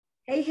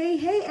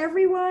Hey,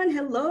 everyone.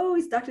 Hello,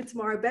 it's Dr.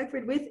 Tamara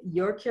Beckford with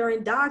Your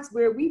Caring Docs,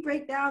 where we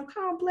break down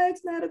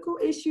complex medical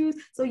issues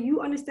so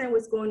you understand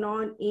what's going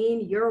on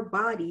in your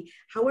body.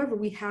 However,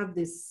 we have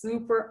this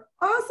super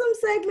awesome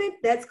segment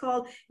that's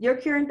called Your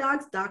Caring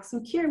Docs, Docs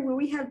Who Care, where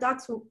we have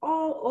docs from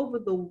all over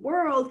the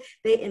world.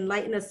 They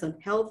enlighten us on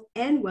health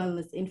and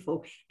wellness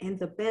info. And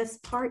the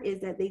best part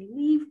is that they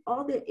leave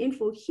all their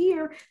info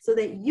here so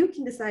that you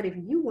can decide if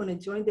you want to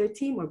join their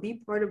team or be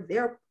part of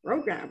their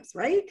programs,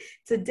 right?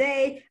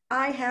 Today,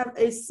 I have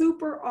a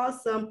super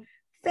awesome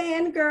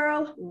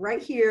fangirl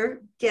right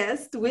here,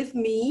 guest with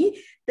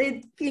me,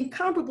 the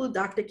incomparable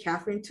Dr.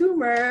 Catherine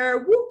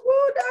Toomer. Woo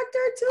woo, Dr.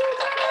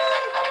 Toomer.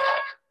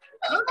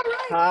 All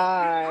right.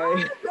 Hi.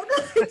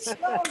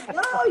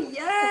 Oh, I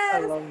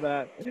yes. love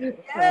that. Yes,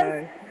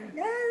 Hi.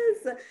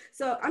 yes.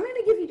 So I'm going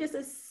to give you just a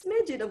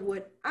smidget of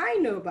what I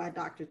know about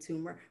Dr.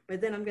 Toomer,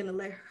 but then I'm going to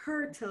let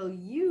her tell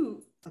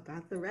you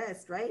about the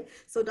rest, right?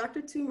 So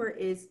Dr. Toomer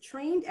is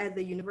trained at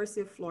the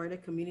University of Florida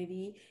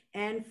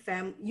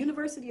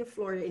University of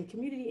Florida in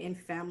Community and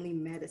Family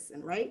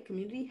Medicine, right?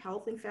 Community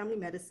Health and Family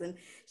Medicine.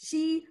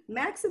 She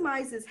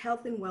maximizes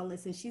health and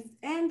wellness,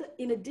 and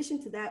in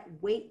addition to that,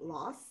 weight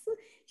loss.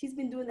 She's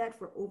been doing that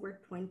for over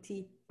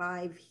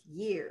 25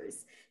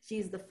 years.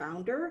 She's the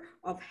founder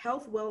of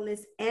Health,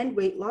 Wellness, and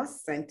Weight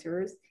Loss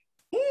Centers,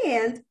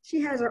 and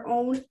she has her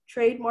own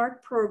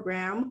trademark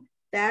program.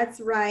 That's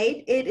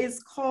right. It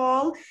is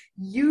called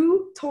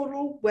You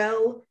Total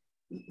Well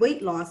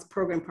Weight Loss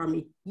Program. Pardon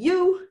me.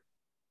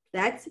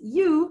 That's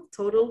You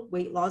Total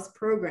Weight Loss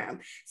Program.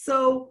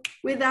 So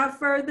without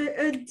further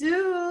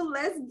ado,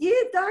 let's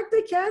get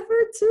Dr.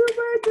 Catherine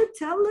Toomer to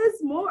tell us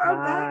more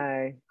about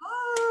Hi.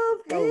 love.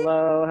 Hey.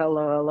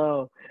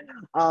 Hello.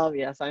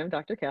 Yes, I am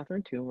Dr.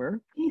 Catherine Toomer,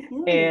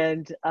 Mhm.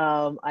 and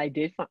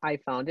I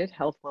founded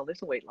Health,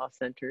 Wellness, and Weight Loss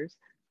Centers.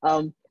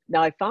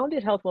 Now I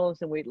founded Health,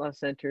 Wellness, and Weight Loss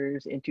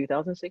Centers in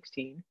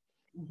 2016.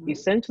 Mhm.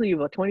 Essentially,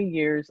 about 20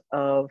 years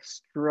of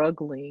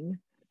struggling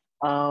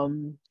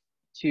um,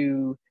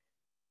 to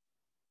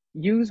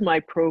use my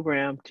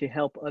program to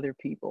help other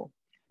people.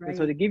 And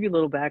so to Right. give you a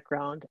little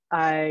background,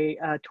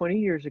 20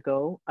 years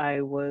ago,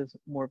 I was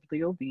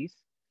morbidly obese.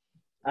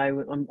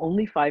 I'm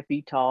only 5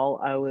 feet tall.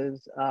 I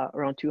was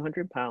around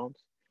 200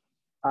 pounds.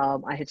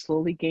 I had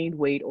slowly gained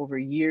weight over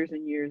years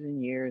and years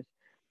and years.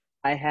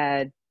 I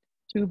had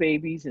two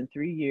babies in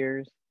 3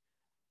 years,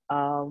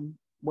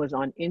 was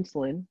on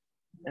insulin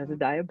as a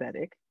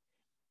diabetic.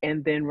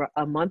 And then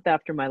a month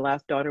after my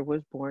last daughter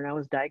was born, I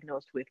was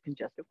diagnosed with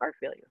congestive heart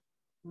failure.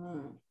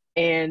 Mm.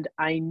 And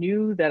I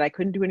knew that I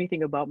couldn't do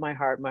anything about my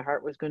heart. My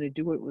heart was going to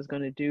do what it was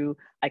going to do.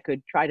 I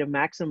could try to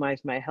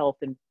maximize my health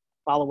and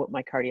follow what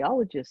my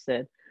cardiologist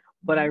said,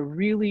 but I Mhm.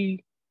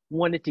 really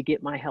wanted to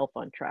get my health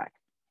on track.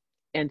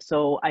 And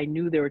so I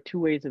knew there were two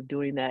ways of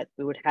doing that.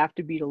 It would have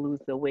to be to lose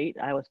the weight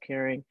I was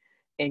carrying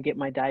and get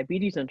my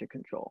diabetes under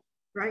control.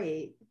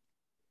 Right.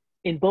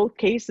 In both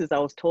cases, I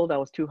was told I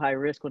was too high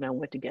risk when I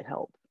went to get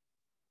help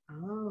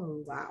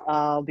Oh,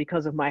 wow.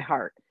 because of my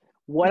heart.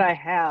 What I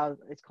have,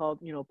 it's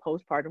called,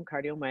 postpartum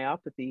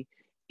cardiomyopathy,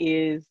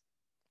 is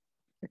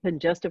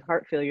congestive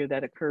heart failure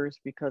that occurs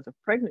because of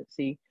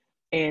pregnancy,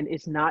 and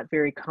it's not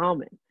very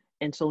common.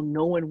 And so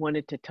no one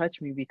wanted to touch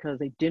me because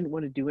they didn't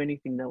want to do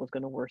anything that was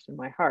going to worsen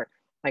my heart.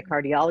 My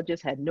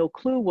cardiologist had no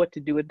clue what to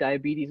do with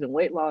diabetes and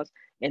weight loss,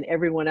 and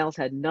everyone else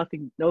had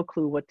no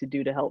clue what to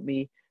do to help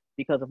me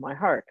because of my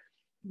heart.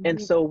 And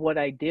Right. so what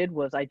I did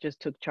was I just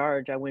took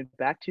charge. I went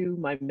back to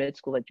my med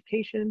school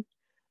education.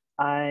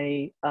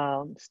 I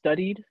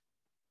studied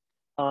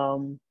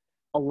um,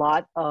 a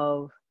lot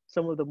of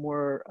some of the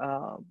more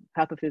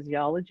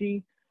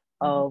pathophysiology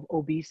Mhm. of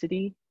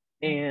obesity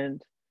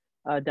and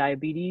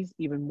diabetes,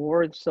 even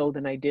more so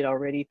than I did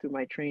already through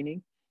my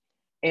training.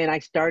 And I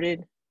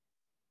started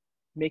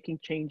making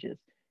changes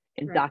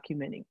and Right.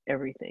 documenting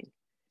everything,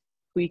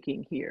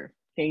 tweaking here,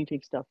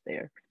 changing stuff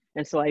there.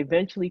 And so I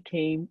eventually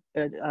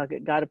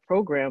got a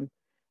program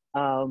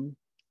um,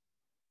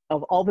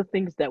 of all the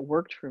things that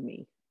worked for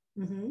me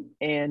Mhm.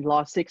 and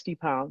lost 60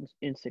 pounds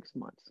in 6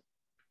 months.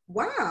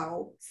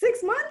 Wow.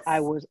 6 months? I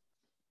was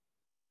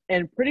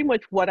And pretty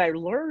much what I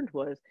learned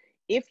was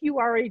if you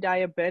are a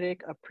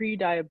diabetic, a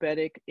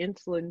pre-diabetic,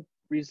 insulin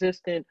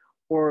resistant,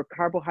 or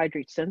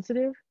carbohydrate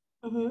sensitive,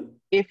 Mhm.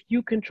 if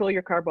you control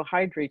your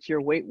carbohydrates,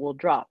 your weight will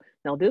drop.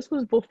 Now, this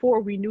was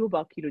before we knew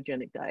about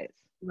ketogenic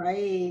diets.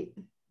 Right.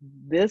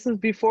 This is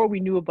before we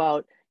knew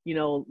about,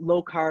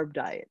 low carb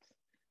diets.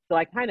 So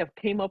I kind of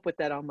came up with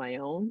that on my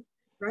own.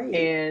 Right.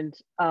 And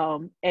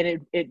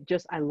it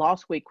just, I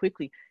lost weight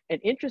quickly. And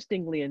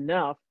interestingly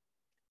enough,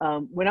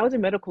 when I was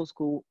in medical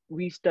school,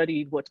 we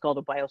studied what's called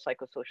a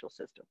biopsychosocial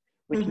system,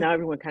 which Mhm. now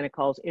everyone kind of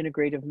calls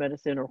integrative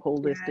medicine or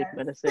holistic Yes.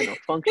 medicine or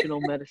functional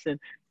medicine,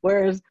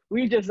 whereas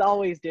we just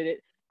always did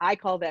it. I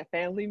call that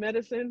family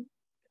medicine.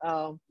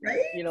 Um,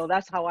 Right.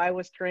 that's how I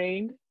was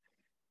trained.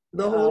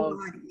 The whole Um,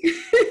 body.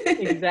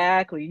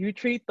 exactly. You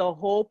treat the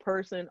whole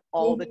person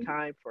all the Mhm.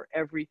 time for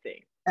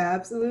everything. And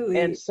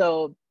Absolutely.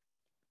 so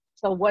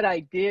what I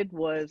did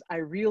was I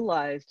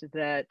realized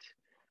that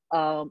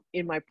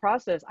in my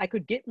process,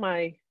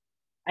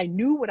 I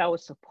knew what I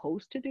was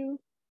supposed to do,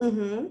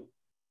 Mm-hmm.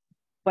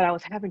 but I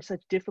was having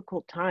such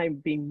difficult time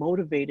being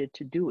motivated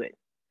to do it.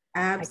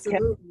 I kept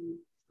Absolutely.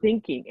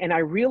 thinking, and I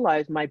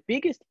realized my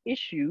biggest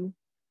issue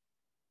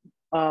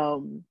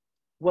um,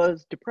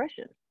 was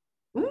depression.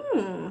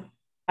 Mm,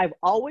 I've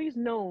always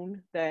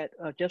known that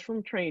just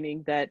from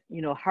training that,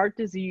 heart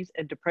disease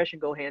and depression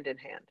go hand in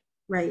hand.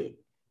 right.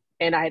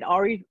 And I had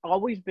already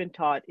always been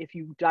taught if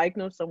you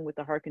diagnose someone with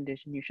a heart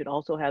condition, you should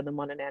also have them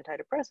on an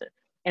antidepressant.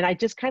 And I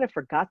just kind of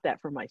forgot that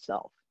for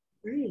myself.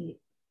 Right.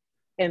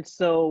 And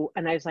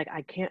I was like,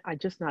 I'm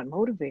just not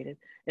motivated.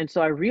 And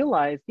so I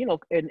realized,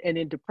 and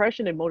in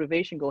depression and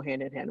motivation go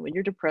hand in hand. When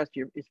you're depressed,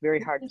 it's very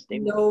hard to stay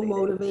No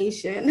motivated.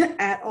 motivation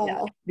at Yeah,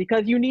 all.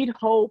 because you need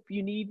hope,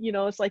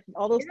 it's like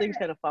all those things Yeah.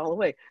 kind of fall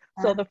away.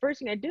 So the first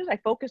thing I did is I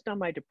focused on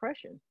my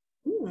depression.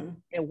 Mm,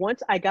 And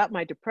once I got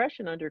my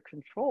depression under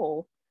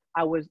control,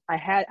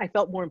 I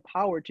felt more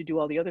empowered to do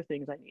all the other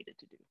things I needed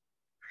to do.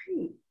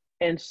 right.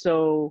 And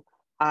so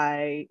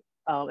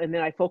and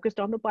then I focused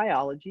on the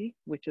biology,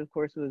 which of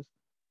course was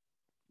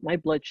my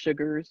blood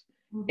sugars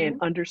and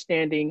Mm-hmm.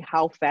 understanding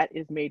how fat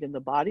is made in the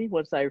body.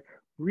 Once I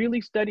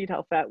really studied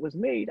how fat was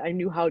made, I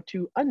knew how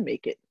to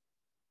unmake it.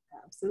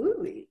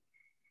 Absolutely.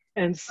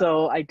 And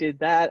so I did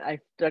that. I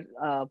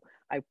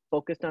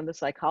focused on the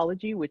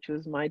psychology, which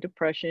was my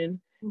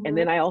depression. And Mm-hmm.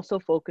 then I also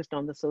focused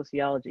on the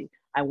sociology.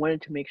 I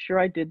wanted to make sure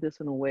I did this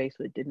in a way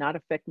so it did not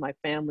affect my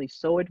family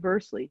so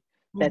adversely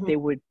that Mm-hmm. they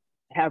would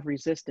have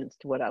resistance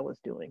to what I was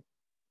doing.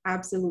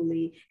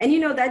 Absolutely. And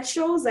that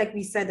shows, like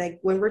we said, like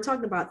when we're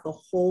talking about the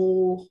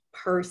whole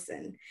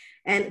person,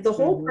 and the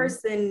whole Mm-hmm.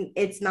 person,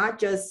 it's not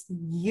just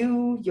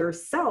you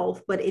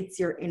yourself, but it's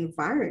your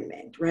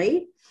environment,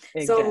 right?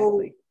 So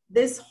Exactly.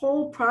 this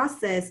whole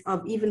process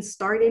of even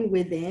starting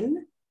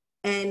within,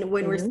 and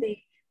when we're Mm-hmm.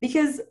 saying,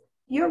 because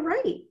you're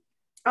right,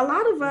 a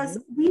lot of us,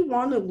 Mm-hmm. we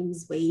want to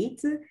lose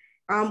weight.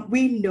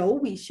 We know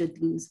we should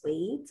lose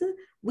weight.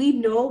 We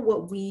know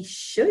what we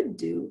should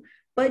do,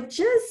 but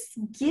just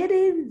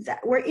getting that,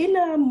 we're in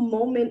a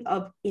moment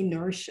of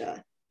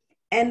inertia,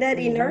 and that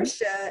Mm-hmm.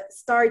 inertia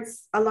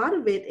starts, a lot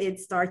of it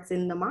starts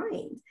in the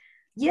mind.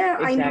 Yeah,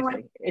 I know.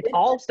 Exactly. It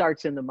all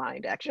starts in the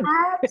mind, actually.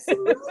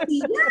 Absolutely,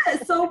 yeah.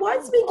 So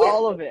once we get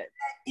All of it.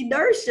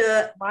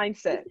 inertia,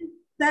 Mindset.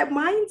 that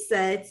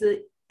mindset,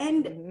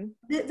 and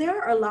Mm-hmm. there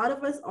are a lot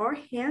of us are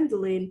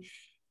handling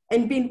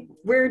and being,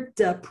 we're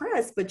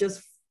depressed, but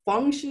just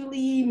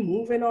functionally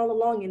moving all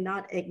along and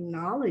not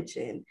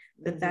acknowledging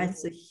that Mm-hmm.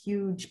 that's a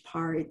huge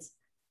part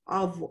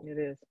of It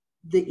is.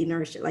 the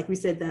inertia. Like we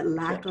said, that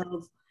Yeah. lack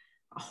of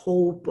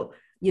hope,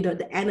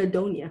 the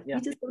anhedonia. We Yeah.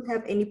 just don't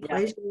have any Yeah.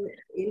 pleasure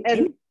in And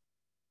any.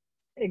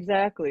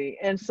 exactly.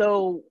 And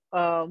so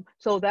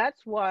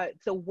that's why,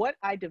 so what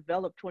I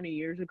developed 20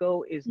 years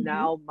ago is Mhm.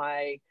 now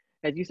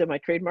as you said, my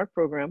trademark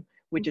program,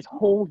 which is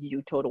Whole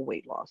You Total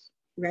Weight Loss.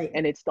 Right.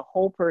 And it's the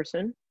whole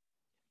person.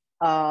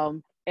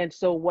 And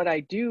so what I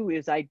do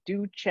is I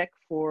do check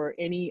for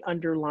any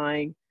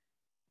underlying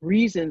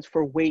reasons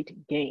for weight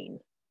gain.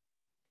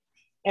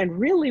 And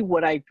really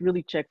what I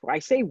really check for, I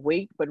say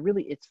weight, but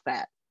really it's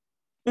fat.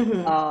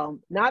 Mhm.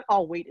 Not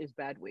all weight is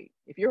bad weight.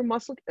 If you're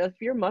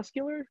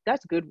muscular,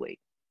 that's good weight.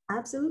 So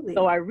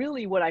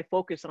Absolutely. what I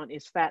focus on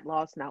is fat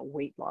loss, not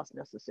weight loss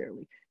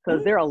necessarily,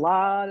 because there are a Mm.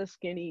 lot of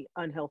skinny,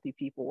 unhealthy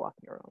people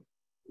walking around.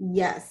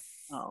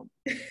 Yes. Um,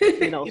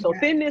 so Yes.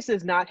 thinness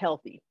is not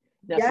healthy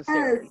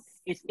necessarily.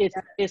 Yes.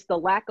 It's the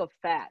lack of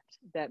fat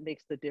that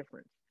makes the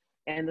difference.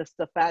 And it's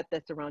the fat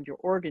that's around your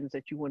organs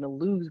that you want to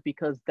lose,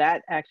 because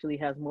that actually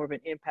has more of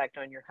an impact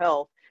on your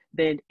health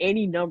than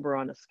any number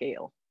on a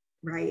scale.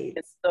 Right.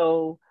 And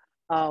so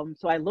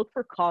I look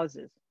for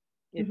causes.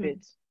 If Mhm.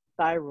 it's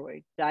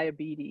thyroid,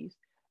 diabetes,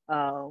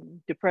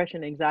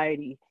 depression,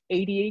 anxiety,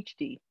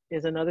 ADHD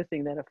is another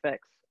thing that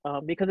affects,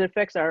 because it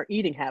affects our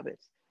eating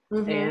habits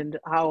Mhm. and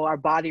how our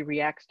body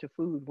reacts to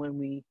food when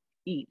we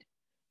eat.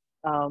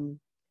 Um,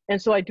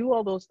 and so I do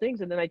all those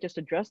things, and then I just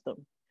address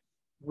them.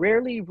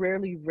 Rarely,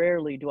 rarely,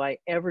 rarely do I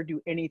ever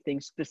do anything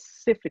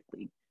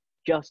specifically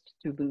just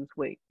to lose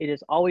weight. It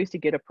is always to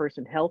get a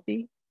person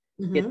healthy,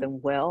 get Mhm.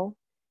 them well,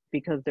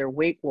 because their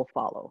weight will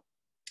follow.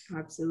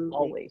 Absolutely.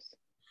 Always,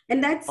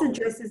 And that always.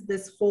 addresses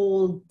this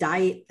whole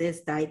diet,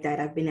 this diet that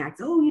I've been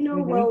asked, oh,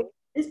 Mm-hmm. well,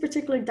 this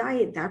particular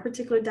diet, that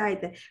particular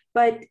diet, that,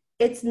 but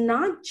it's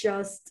not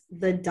just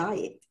the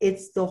diet,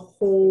 it's the Mm-hmm.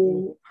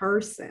 whole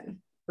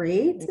person,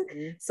 right?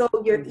 Mm-hmm. So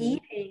your Mm-hmm.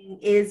 eating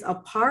is a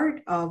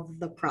part of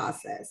the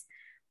process.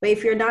 But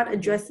if you're not Mm-hmm.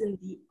 addressing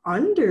the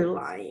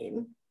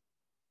underlying,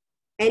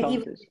 and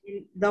even Causes.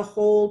 the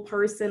whole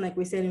person, like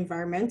we said,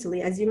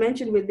 environmentally, as you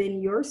mentioned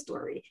within your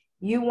story,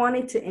 you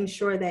wanted to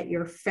ensure that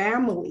your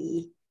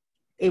family,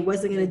 it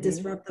wasn't going to Mm-hmm.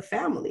 disrupt the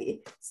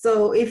family.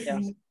 So if Yeah.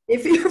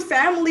 if your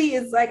family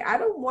is like, I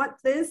don't want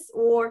this,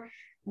 or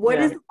what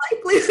is Yeah. the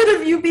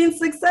likelihood of you being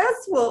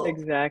successful?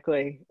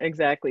 Exactly.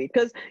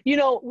 Because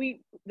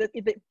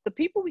the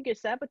people we get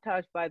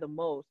sabotaged by the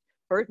most,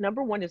 first,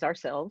 number one is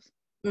ourselves.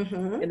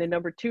 Mm-hmm. And then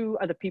number two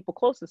are the people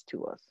closest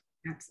to us.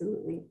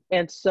 Absolutely.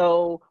 And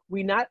so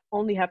we not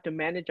only have to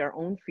manage our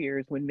own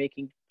fears when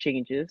making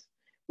changes,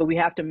 but we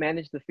have to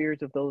manage the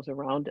fears of those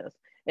around us.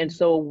 And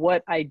so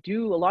what I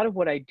do, a lot of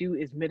what I do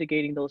is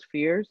mitigating those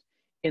fears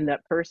in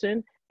that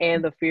person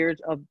and the fears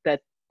of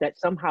that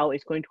somehow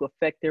it's going to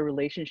affect their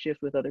relationships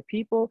with other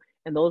people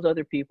and those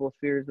other people's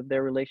fears of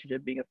their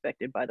relationship being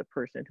affected by the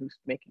person who's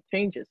making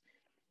changes.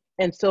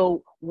 And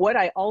so what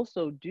I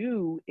also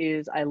do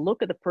is I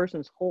look at the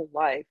person's whole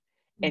life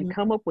and Mm-hmm.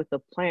 come up with a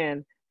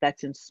plan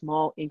that's in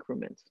small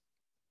increments.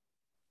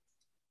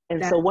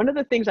 And That, so one of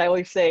the things I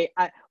always say,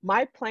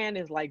 my plan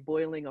is like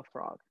boiling a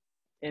frog.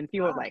 And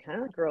people are like,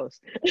 huh,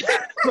 gross.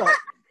 But,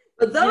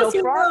 for those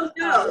who frogs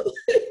don't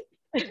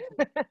know.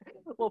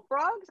 well,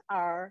 frogs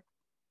are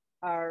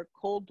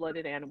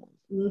cold-blooded animals.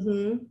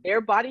 Mm-hmm. Their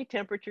body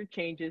temperature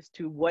changes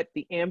to what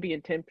the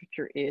ambient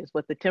temperature is,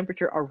 what the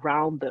temperature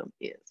around them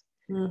is.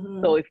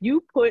 Mm-hmm. So if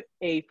you put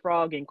a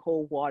frog in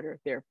cold water,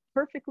 they're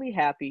perfectly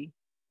happy,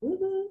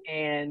 Mm-hmm.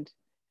 and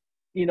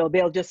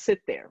they'll just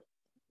sit there.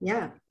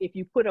 Yeah. If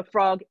you put a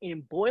frog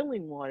in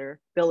boiling water,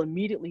 they'll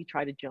immediately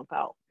try to jump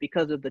out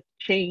because of the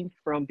change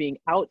from being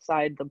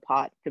outside the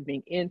pot to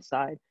being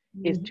inside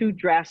is Mm-hmm. too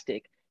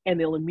drastic, and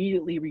they'll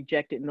immediately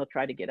reject it and they'll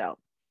try to get out.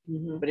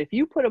 Mm-hmm. But if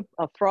you put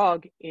a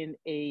frog in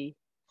a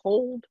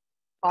cold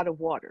pot of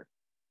water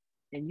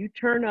and you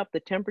turn up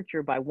the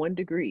temperature by 1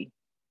 degree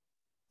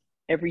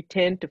every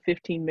 10 to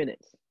 15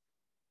 minutes,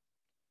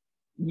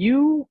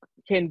 you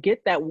can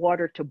get that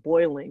water to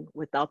boiling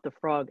without the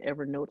frog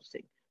ever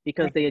noticing,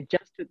 because they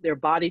adjusted their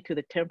body to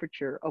the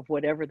temperature of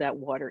whatever that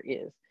water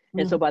is.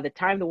 And so by the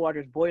time the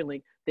water is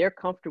boiling, they're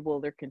comfortable,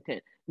 they're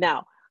content.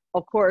 Now,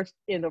 of course,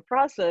 in the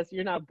process,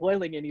 you're not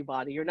boiling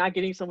anybody. You're not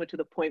getting someone to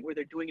the point where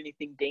they're doing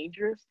anything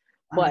dangerous,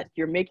 but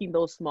you're making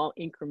those small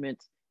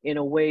increments in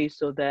a way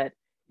so that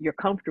you're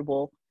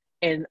comfortable,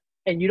 and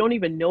you don't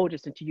even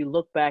notice until you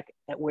look back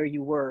at where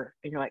you were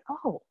and you're like,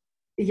 oh.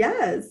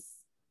 Yes.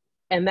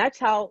 And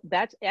that's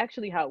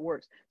actually how it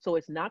works. So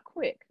it's not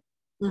quick,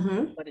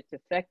 but it's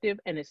effective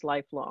and it's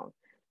lifelong.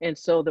 And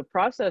so the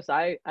process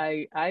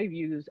I've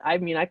used,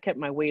 I've kept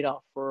my weight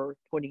off for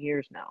 20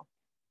 years now.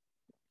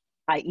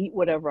 I eat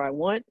whatever I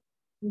want.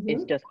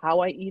 It's just how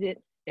I eat it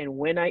and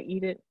when I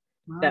eat it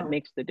that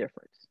makes the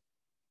difference.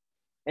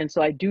 And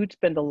so I do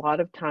spend a lot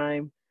of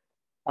time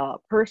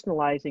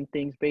personalizing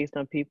things based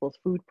on people's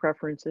food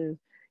preferences.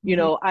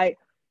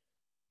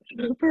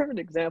 Perfect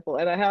example,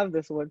 and I have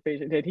this one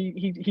patient that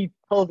he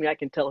told me I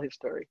can tell his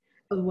story.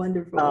 Oh,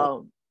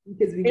 wonderful.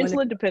 Because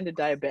Insulin dependent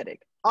diabetic,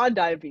 on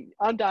diabetes,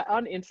 on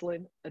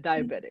insulin, a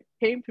diabetic,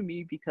 came to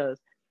me because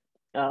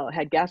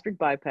had gastric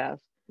bypass.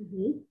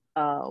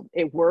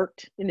 It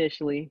worked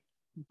initially,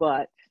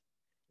 but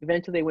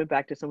eventually they went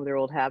back to some of their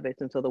old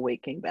habits, and so the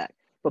weight came back.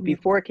 But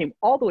before it came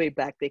all the way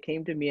back, they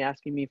came to me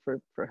asking me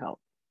for help.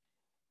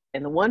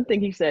 And the one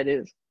thing he said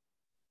is,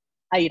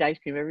 I eat ice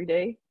cream every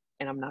day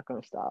and I'm not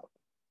going to stop.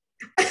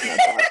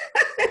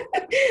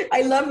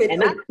 I love it.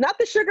 And not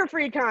the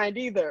sugar-free kind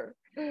either.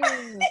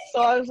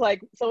 So I was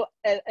like,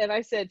 and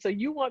I said, so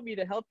you want me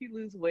to help you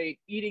lose weight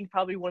eating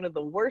probably one of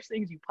the worst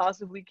things you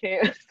possibly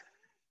can?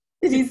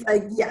 And he's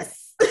like,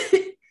 yes.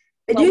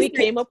 And well, we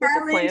came up with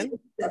a plan.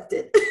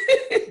 Accepted.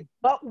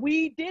 But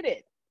we did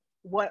it.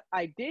 What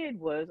I did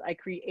was I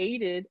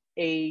created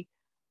a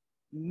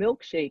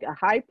milkshake, a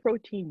high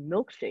protein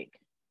milkshake,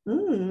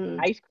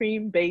 ice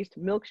cream based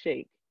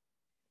milkshake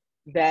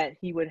that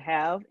he would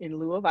have in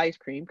lieu of ice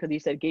cream, because he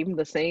said gave him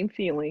the same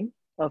feeling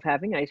of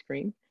having ice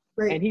cream.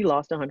 Right. And he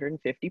lost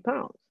 150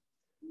 pounds.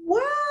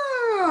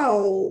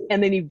 Wow.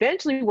 And then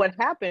eventually what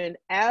happened,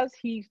 as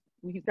he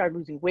started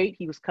losing weight,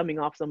 he was coming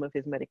off some of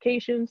his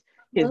medications,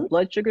 his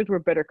blood sugars were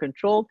better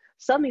controlled.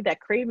 Suddenly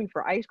that craving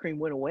for ice cream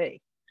went away.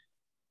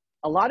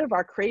 A lot of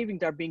our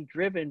cravings are being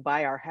driven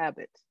by our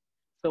habits.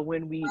 So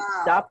when we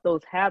stop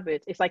those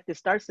habits, it's like this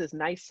starts this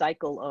nice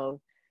cycle of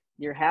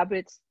your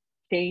habits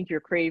change your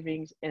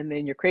cravings, and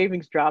then your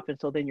cravings drop, and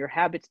so then your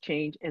habits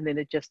change, and then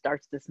it just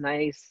starts this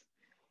nice,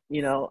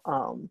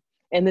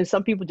 and then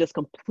some people just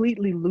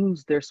completely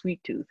lose their sweet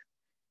tooth,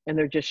 and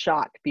they're just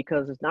shocked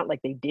because it's not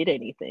like they did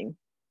anything.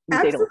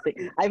 They don't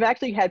think. I've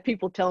actually had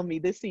people tell me,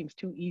 this seems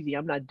too easy,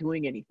 I'm not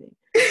doing anything.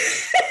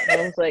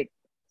 And I was like,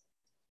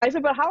 I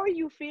said, but how are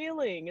you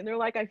feeling? And they're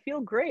like, I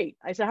feel great.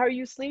 I said, how are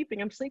you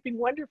sleeping? I'm sleeping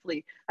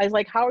wonderfully. I was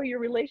like, how are your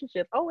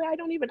relationships? Oh, I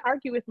don't even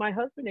argue with my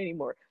husband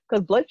anymore,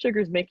 because blood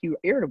sugars make you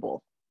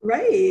irritable.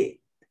 Right.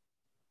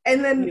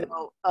 And then,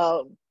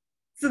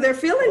 so they're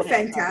feeling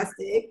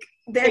fantastic.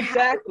 They're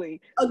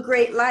exactly a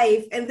great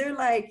life. And they're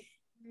like,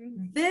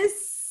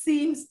 this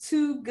seems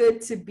too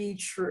good to be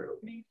true.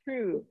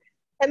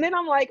 And then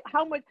I'm like,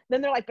 how much?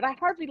 Then they're like, but I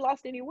hardly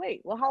lost any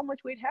weight. Well, how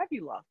much weight have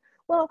you lost?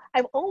 Well,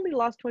 I've only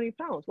lost 20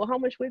 pounds. Well, how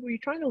much weight were you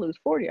trying to lose?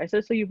 40. I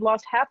said, so you've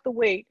lost half the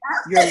weight.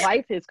 Your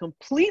life has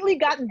completely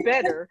gotten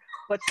better,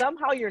 but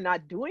somehow you're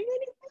not doing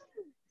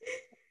anything.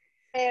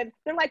 And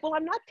they're like, well,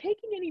 I'm not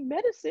taking any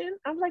medicine.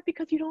 I'm like,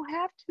 because you don't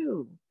have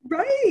to.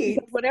 Right.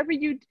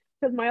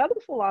 Because my other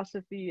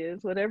philosophy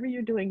is whatever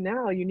you're doing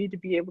now, you need to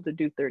be able to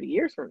do 30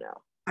 years from now.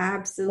 So if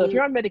Absolutely.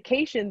 you're on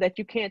medication that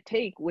you can't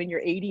take when you're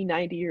 80,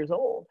 90 years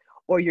old,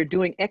 or you're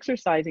doing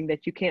exercising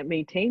that you can't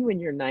maintain when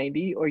you're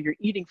 90, or you're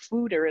eating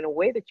food or in a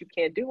way that you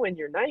can't do when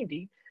you're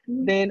 90,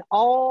 then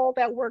all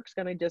that work's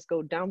going to just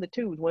go down the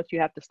tubes once you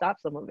have to stop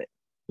some of it.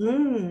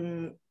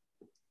 Mm,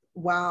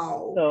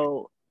 wow.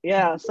 So,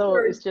 yeah, so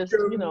Super it's just,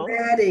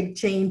 dramatic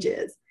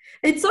changes.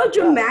 It's so yeah.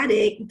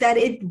 dramatic that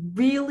it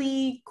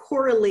really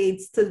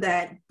correlates to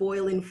that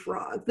boiling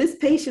frog. This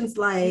patient's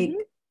like, Mm-hmm.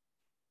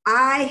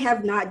 I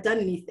have not done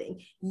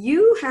anything.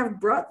 You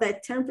have brought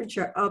that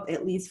temperature up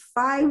at least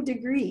 5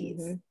 degrees,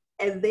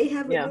 Mm-hmm. and they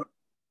haven't Yeah,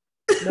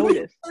 noticed.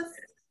 notice.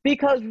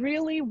 Because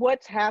really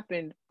what's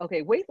happened,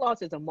 okay, weight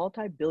loss is a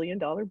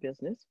multi-billion-dollar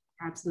business.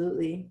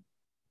 Absolutely.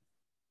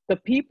 The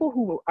people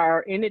who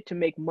are in it to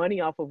make money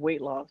off of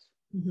weight loss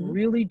Mm-hmm.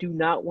 really do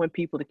not want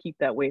people to keep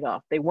that weight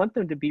off. They want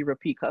them to be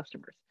repeat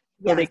customers.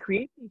 So they Yes.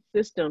 create these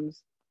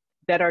systems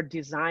that are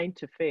designed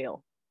to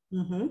fail.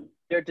 Mm-hmm.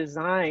 They're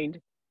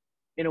designed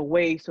in a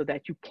way so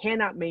that you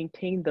cannot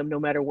maintain them no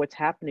matter what's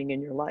happening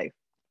in your life.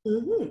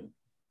 Mm-hmm.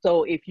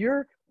 So if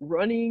you're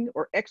running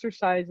or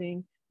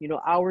exercising,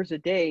 hours a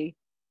day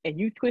and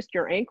you twist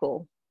your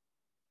ankle,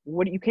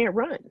 you can't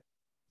run. And if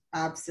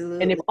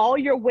Absolutely. all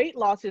your weight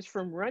loss is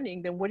from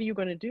running, then what are you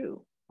going to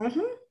do?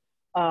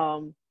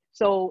 Mm-hmm.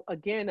 So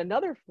again,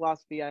 another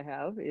philosophy I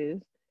have is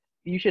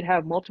you should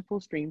have multiple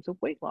streams of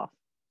weight loss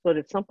so that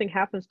if something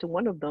happens to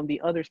one of them,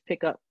 the others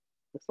pick up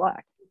the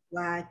slack.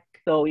 Black.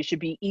 So you should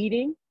be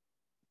eating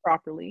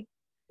properly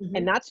and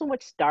Mm-hmm. not so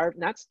much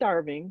not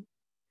starving,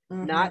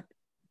 Mm-hmm. not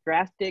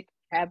drastic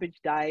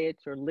cabbage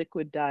diets or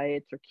liquid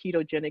diets or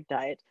ketogenic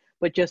diets,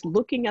 but just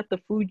looking at the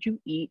food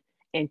you eat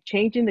and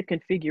changing the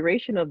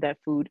configuration of that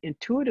food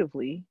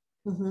intuitively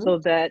Mm-hmm. so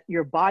that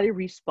your body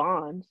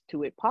responds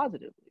to it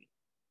positively.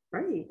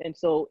 Right. And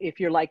so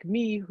if you're like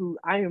me, who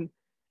I am,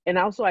 and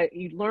also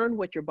you learn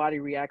what your body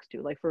reacts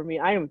to. Like for me,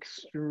 I am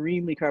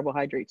extremely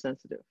carbohydrate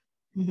sensitive,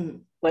 Mm-hmm.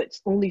 but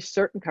it's only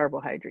certain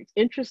carbohydrates.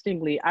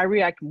 Interestingly, I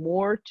react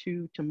more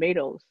to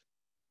tomatoes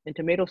and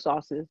tomato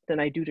sauces than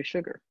I do to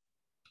sugar.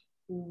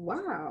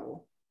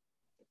 Wow.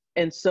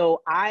 And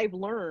so I've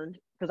learned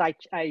because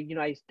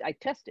I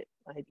test it.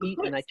 I Of eat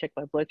and I course. check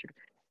my blood sugar.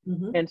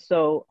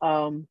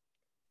 Mm-hmm.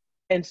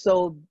 And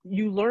so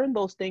you learn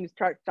those things,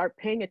 start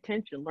paying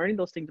attention, learning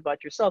those things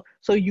about yourself.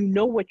 So you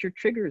know what your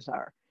triggers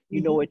are.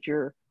 You know Mm-hmm. what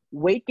your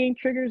weight gain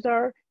triggers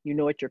are. You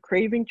know what your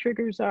craving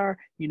triggers are.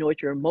 You know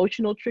what your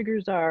emotional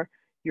triggers are,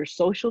 your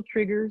social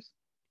triggers,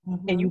 and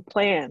Mm-hmm. you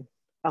plan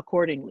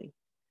accordingly.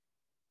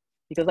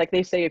 Because like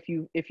they say, if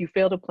you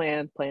fail to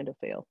plan to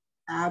fail.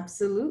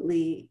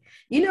 Absolutely.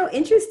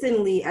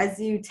 Interestingly, as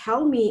you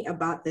tell me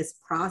about this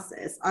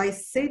process, I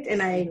sit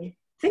and Mm-hmm, I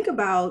think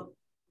about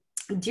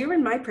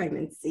during my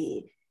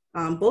pregnancy,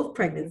 both mm-hmm,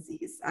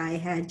 pregnancies, I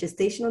had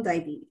gestational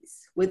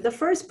diabetes. With the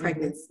first mm-hmm,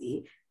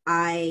 pregnancy,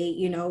 I,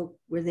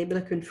 was able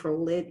to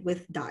control it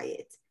with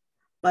diet.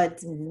 But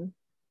mm-hmm,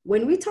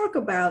 when we talk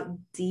about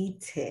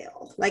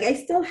detail, like I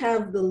still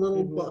have the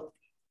little mm-hmm, book.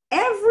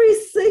 Every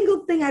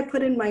single thing I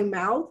put in my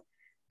mouth,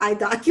 I mm-hmm.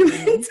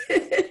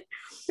 documented.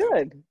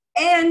 Good.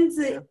 And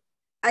Yeah.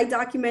 I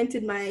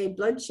documented my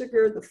blood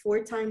sugar the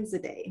 4 times a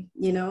day.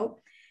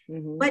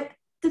 Mm-hmm, But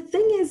the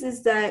thing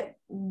is that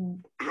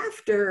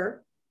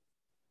after,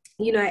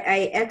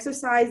 I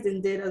exercised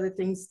and did other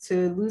things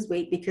to lose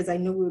weight because I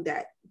knew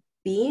that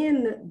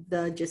being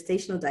the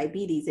gestational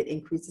diabetes, it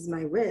increases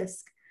my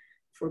risk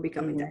for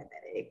becoming mm-hmm.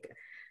 diabetic. Yeah.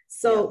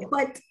 So,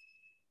 but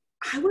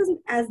I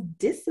wasn't as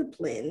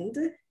disciplined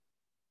as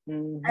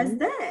Mm-hmm.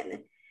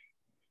 then.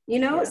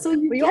 Yeah. So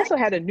you But you get, also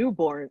had a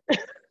newborn.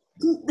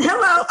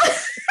 hello.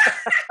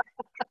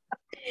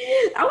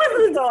 I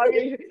wasn't, So I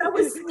mean, I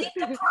was sleep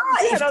you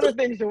had other deprived.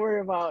 things to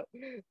worry about.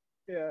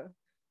 Yeah.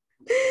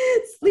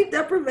 Sleep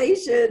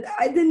deprivation.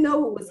 I didn't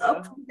know it was Yeah.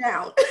 up from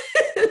down.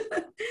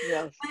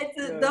 Yes. But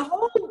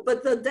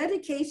Yes. the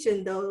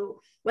dedication though,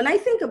 when I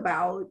think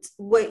about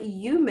what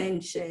you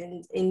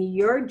mentioned in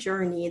your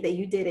journey that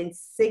you did in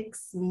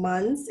 6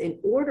 months in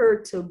order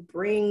to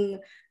bring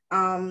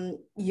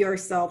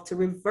yourself to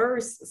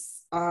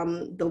reverse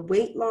the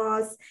weight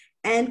loss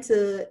and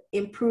to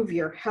improve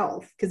your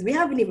health, because we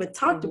haven't even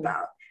talked Mm-hmm.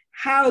 about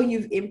how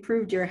you've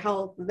improved your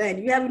health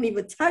then. You haven't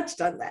even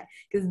touched on that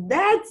because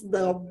that's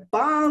the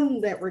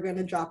bomb that we're going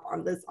to drop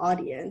on this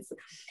audience.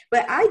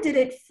 But I did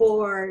it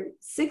for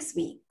 6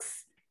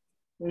 weeks.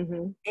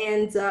 Mm-hmm.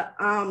 And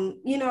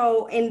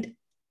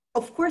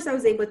of course I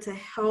was able to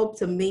help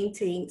to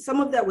maintain. Some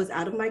of that was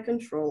out of my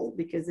control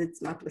because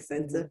it's my Mm-hmm.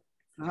 placenta,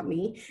 not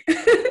me.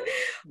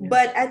 Yeah.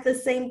 But at the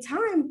same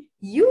time,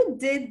 you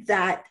did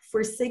that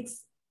for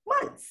 6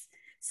 months.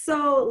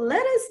 So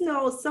let us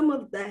know some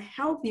of the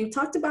help. You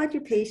talked about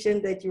your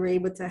patient that you were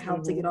able to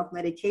help to Mm-hmm. get off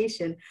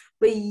medication,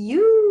 but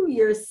you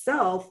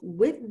yourself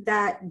with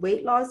that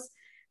weight loss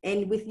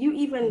and with you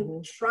even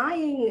Mm-hmm.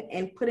 trying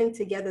and putting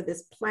together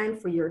this plan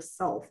for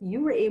yourself,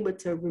 you were able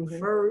to Mm-hmm.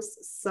 reverse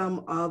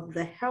some of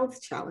the health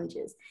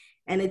challenges.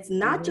 And it's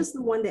not Mm-hmm. just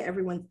the one that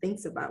everyone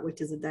thinks about, which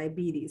is a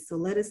diabetes. So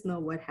let us know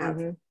what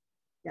happened.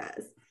 Mm-hmm.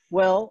 Yes.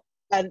 Well,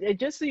 And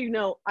just so you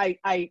know,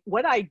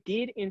 what I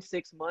did in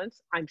 6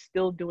 months, I'm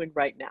still doing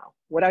right now.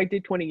 What I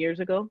did 20 years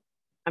ago,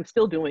 I'm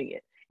still doing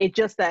it. It's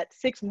just that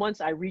 6 months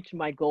I reached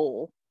my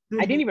goal. I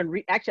Mhm. didn't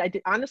even actually, I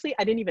did honestly,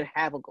 I didn't even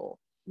have a goal.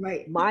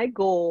 Right. My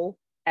goal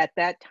at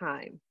that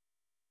time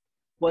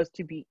was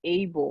to be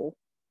able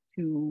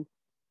to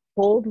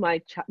hold my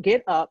child,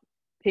 get up,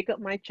 pick up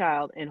my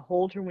child, and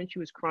hold her when she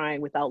was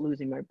crying without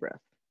losing my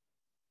breath.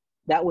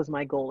 That was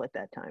my goal at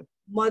that time.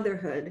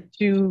 Motherhood.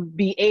 To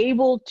be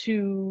able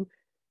to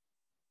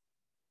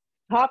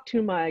talk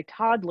to my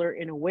toddler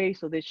in a way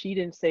so that she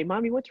didn't say,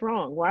 "Mommy, what's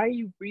wrong? Why are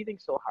you breathing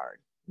so hard?"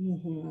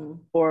 Hmm.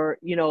 Or,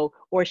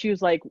 or she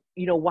was like,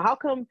 well, how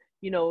come,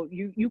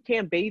 you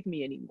can't bathe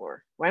me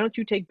anymore? Why don't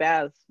you take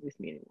baths with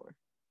me anymore?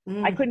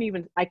 I Mm. couldn't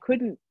even, I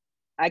couldn't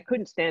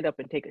stand up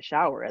and take a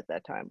shower at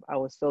that time. I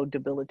was so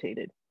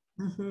debilitated.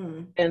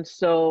 Hmm. And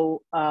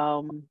so,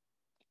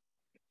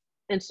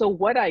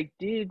 what I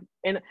did,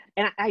 and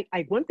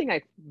one thing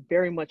I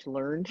very much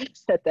learned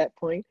at that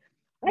point,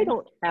 I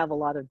don't have a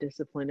lot of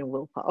discipline and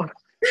willpower.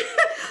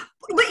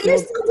 But you're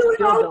still doing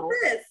Still all of don't.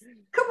 this.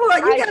 Come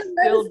on, you I gotta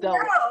let still us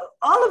don't. know.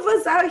 All of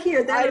us out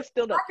here that I are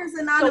still don't. Doctors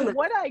So Anonymous.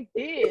 what I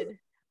did,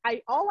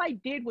 all I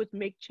did was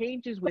make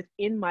changes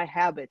within my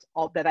habits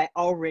all that I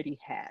already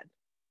had.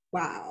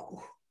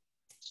 Wow.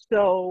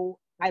 So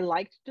I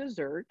liked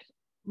dessert.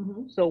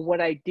 Hmm. So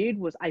what I did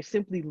was I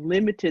simply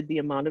limited the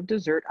amount of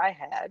dessert I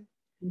had.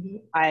 Hmm.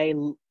 I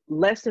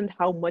lessened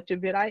how much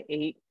of it I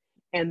ate,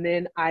 and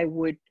then I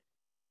would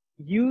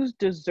use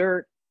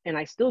dessert, and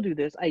I still do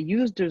this. I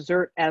use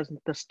dessert as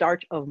the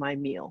starch of my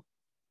meal.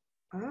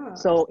 Ah.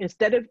 So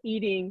instead of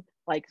eating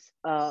like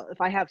if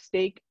I have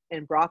steak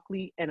and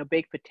broccoli and a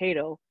baked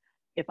potato,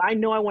 if I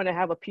know I want to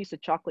have a piece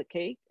of chocolate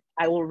cake,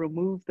 I will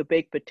remove the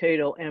baked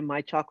potato and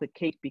my chocolate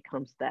cake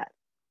becomes that.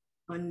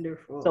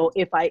 Wonderful.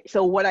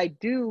 So what I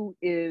do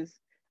is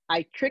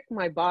I trick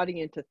my body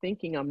into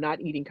thinking I'm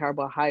not eating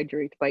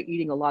carbohydrates by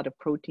eating a lot of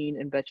protein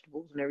and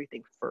vegetables and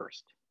everything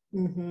first.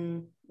 Hmm.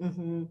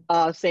 Hmm.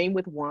 Same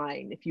with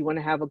wine. If you want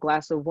to have a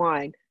glass of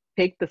wine,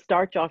 take the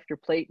starch off your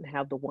plate and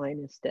have the wine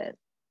instead.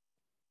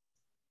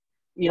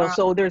 Wow.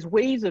 So there's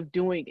ways of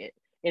doing it,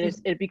 and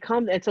Mhm. it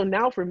becomes, and so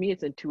now for me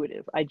it's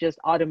intuitive. I just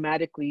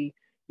automatically,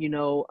 you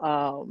know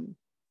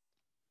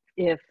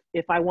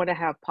if I want to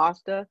have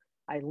pasta,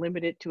 I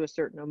limit it to a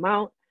certain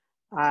amount.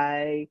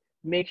 I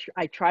make sure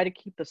I try to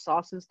keep the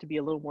sauces to be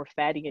a little more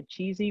fatty and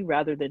cheesy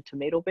rather than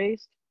tomato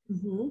based,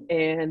 Hmm.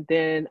 and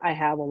then I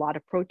have a lot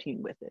of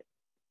protein with it.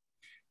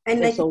 And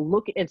and like, so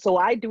look and so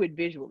I do it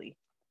visually.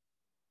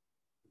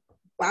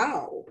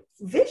 wow,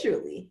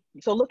 visually.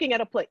 So looking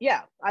at a plate,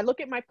 yeah, I look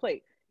at my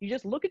plate. You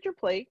just look at your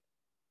plate.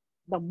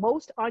 The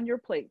most on your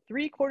plate,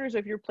 3/4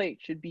 of your plate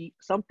should be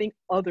something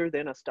other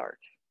than a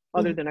starch,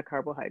 other Hmm. than a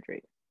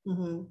carbohydrate.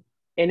 Hmm.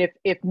 And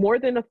if more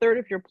than a third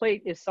of your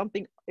plate is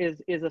something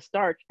is a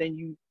starch, then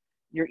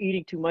you're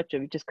eating too much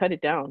of it. Just cut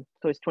it down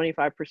so it's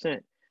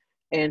 25%.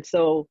 And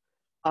so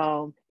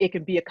it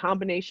can be a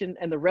combination,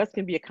 and the rest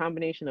can be a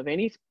combination of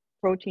any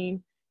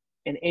protein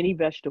and any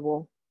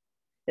vegetable,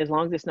 as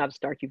long as it's not a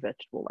starchy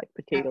vegetable like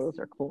potatoes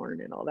or Absolutely.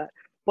 corn and all that.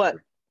 But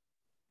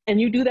and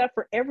you do that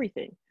for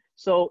everything.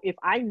 So if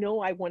I know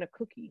I want a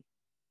cookie,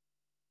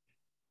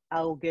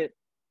 I'll get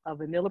a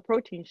vanilla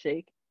protein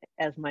shake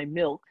as my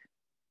milk,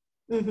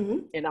 Hmm.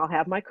 and I'll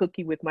have my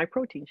cookie with my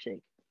protein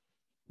shake.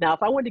 Now,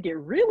 if I want to get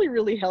really,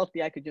 really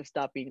healthy, I could just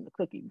stop eating the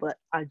cookie, but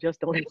I just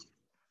don't.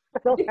 I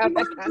don't have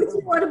that kind But of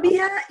you want to be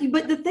happy.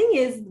 But the thing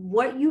is,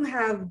 what you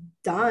have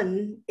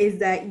done is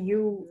that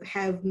you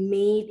have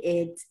made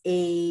it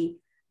a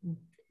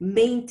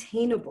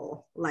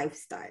maintainable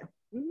lifestyle.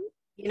 Mhm.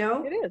 You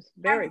know, It is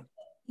very.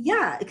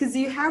 yeah, because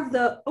you have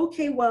the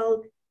okay,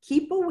 well,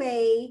 keep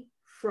away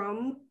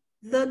from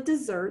the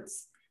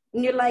desserts.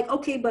 And you're like,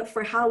 okay, but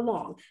for how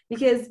long?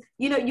 Because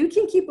you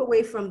can keep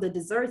away from the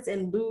desserts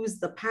and lose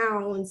the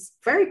pounds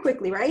very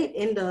quickly, right?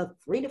 In the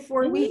 3 to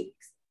 4 Mhm.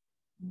 weeks.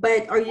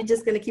 But are you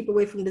just going to keep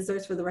away from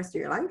desserts for the rest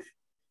of your life?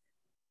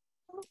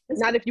 It's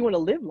Not if you want to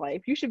live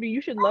life. You should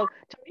love.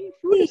 To me,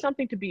 food is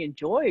something to be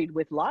enjoyed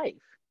with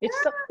life.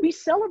 We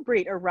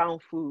celebrate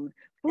around food.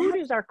 Food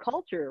is our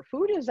culture.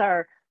 Food is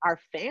our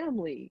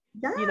family.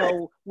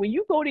 yes. When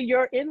you go to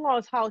your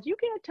in-laws' house, you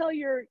can't tell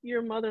your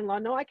mother-in-law,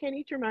 "No, I can't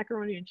eat your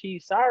macaroni and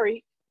cheese.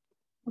 Sorry."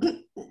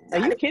 Are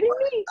Not you kidding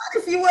me?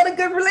 if you want a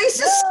good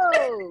relationship.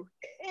 No,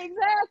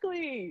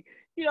 exactly.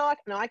 No,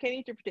 I can't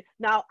eat your potato.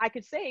 Now, I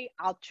could say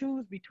I'll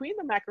choose between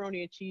the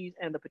macaroni and cheese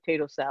and the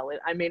potato salad.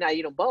 I may not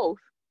eat them both.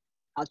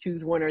 I'll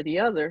choose one or the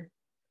other,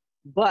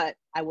 but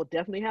I will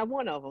definitely have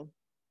one of them.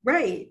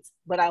 Right.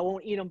 But I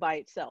won't eat them by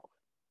itself.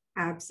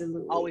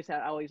 Absolutely. Always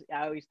have,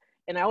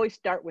 and I always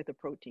start with the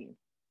protein,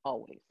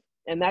 always.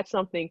 And that's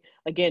something,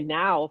 again,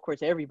 now, of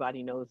course,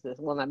 everybody knows this.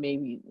 Well,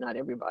 maybe not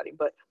everybody,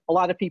 but a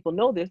lot of people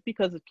know this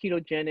because of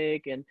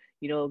ketogenic and,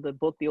 the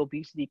book, The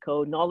Obesity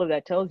Code, and all of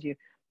that tells you.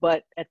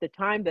 But at the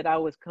time that I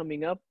was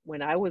coming up,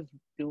 when I was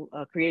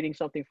creating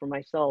something for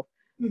myself,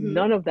 Hmm.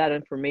 none of that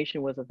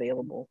information was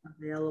available.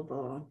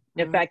 Available.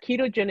 In fact,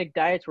 ketogenic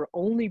diets were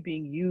only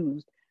being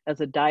used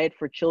as a diet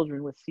for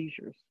children with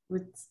seizures.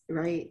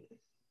 Right.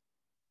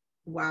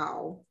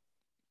 Wow.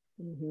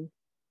 Mm-hmm.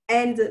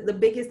 And the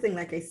biggest thing,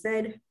 like I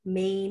said,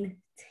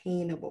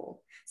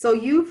 maintainable. So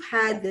you've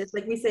had Yes. this,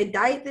 like we said,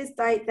 diet this,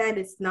 diet that.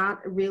 It's not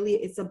really,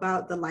 it's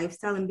about the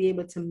lifestyle and be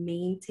able to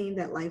maintain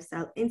that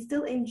lifestyle and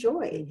still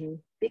enjoy, Mm-hmm.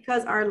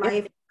 because our Yep.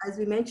 life, as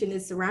we mentioned,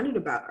 is surrounded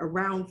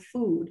around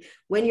food.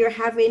 When you're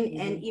having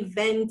Mm-hmm. an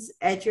event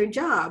at your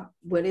job,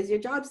 what does your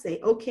job say?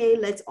 Okay,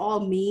 let's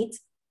all meet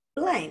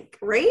blank,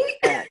 right?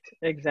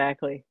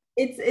 Exactly.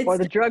 Or It's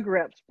the drug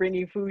reps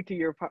bringing food to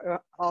your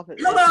office.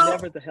 It's hello.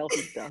 never the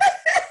healthy stuff.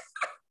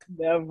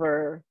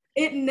 Never.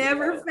 It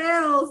never Yeah.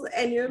 fails.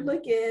 And you're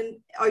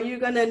looking, are you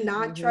going to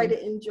not try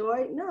Mm-hmm. to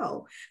enjoy?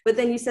 No. But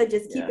then you said,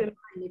 just keep Yeah. in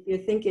mind, if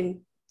you're thinking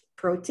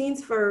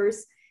proteins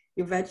first,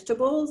 your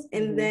vegetables,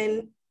 and Mm-hmm. then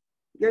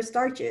your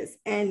starches.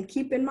 And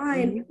keep in Mm-hmm.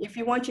 mind, if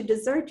you want your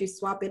dessert, you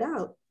swap it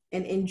out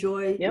and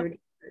enjoy Yep. your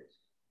dessert.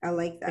 I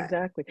like that.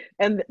 Exactly.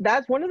 And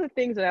that's one of the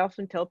things that I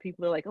often tell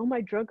people. They're like, oh,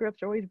 my drug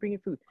reps are always bringing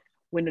food.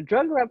 When the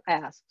drug rep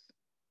asks,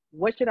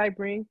 what should I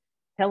bring?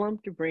 Tell them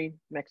to bring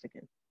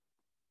Mexican.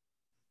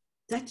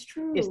 That's It's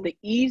true. the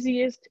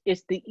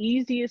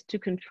easiest to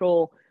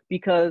control,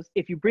 because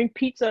if you bring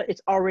pizza,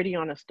 it's already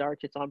on a starch,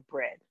 it's on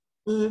bread.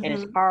 And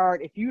it's Mm-hmm.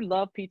 hard. If you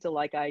love pizza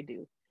like I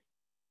do,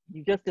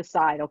 you just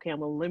decide, okay,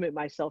 I'm gonna limit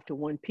myself to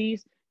one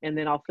piece, and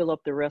then I'll fill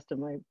up the rest of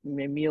my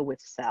meal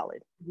with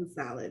salad, The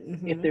salad. if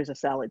Mm-hmm. there's a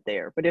salad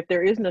there. But if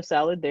there isn't a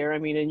salad there, I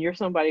mean, and you're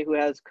somebody who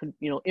has,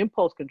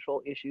 impulse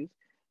control issues,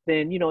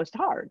 then, it's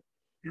hard.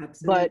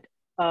 Absolutely.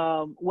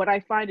 But what I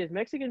find is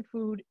Mexican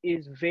food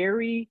is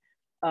very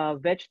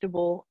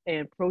vegetable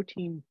and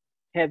protein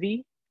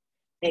heavy,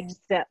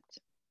 except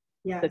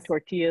the Yes.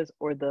 tortillas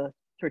or the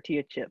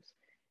tortilla chips.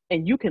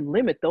 And you can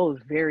limit those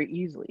very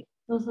easily.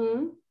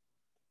 Mm-hmm.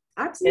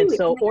 And Absolutely.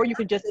 so, And or you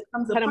can just it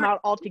comes cut them apart.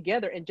 out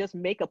altogether and just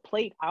make a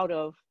plate out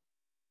of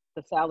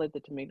the salad, the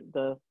tomato,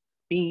 the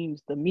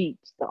beans, the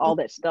meats, all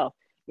that stuff.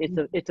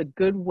 It's a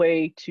good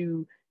way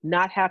to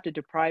not have to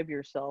deprive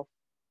yourself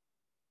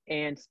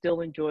and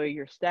still enjoy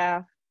your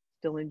staff,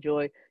 still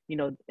enjoy,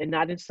 and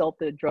not insult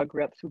the drug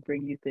reps who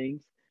bring you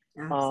things.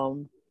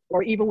 Absolutely. Um,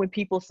 or even when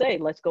people say,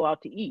 let's go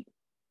out to eat,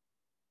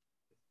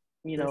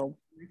 This Mexican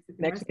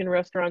Mexican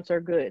restaurant. restaurants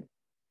are good.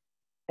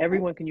 Right.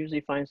 Everyone can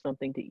usually find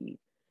something to eat.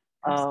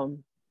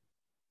 Absolutely.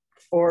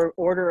 Or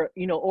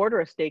order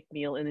a steak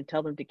meal and then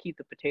tell them to keep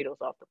the potatoes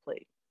off the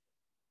plate.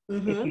 If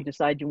Mm-hmm. you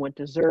decide you want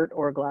dessert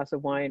or a glass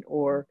of wine,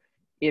 or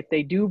if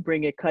they do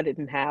bring it, cut it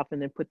in half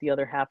and then put the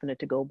other half in a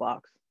to-go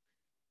box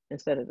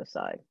and set it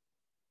aside.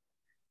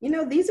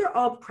 These are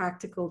all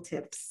practical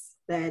tips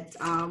that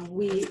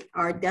we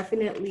are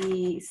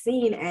definitely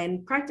seeing,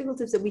 and practical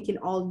tips that we can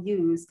all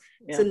use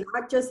Yeah. to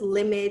not just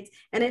limit.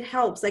 And it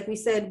helps, like we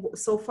said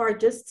so far,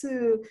 just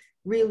to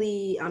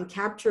really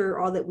capture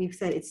all that we've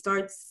said. It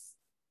starts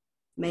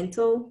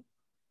mental,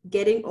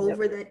 getting Yep.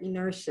 over that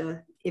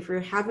inertia. If you're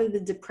having the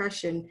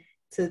depression,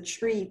 to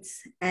treat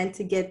and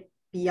to get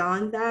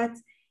beyond that,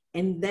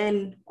 and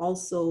then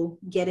also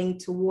getting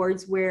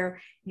towards where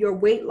your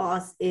weight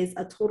loss is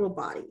a total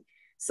body.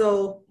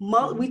 So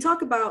we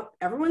talk about,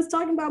 everyone's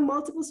talking about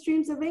multiple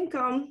streams of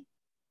income,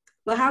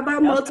 but how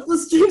about Yeah. multiple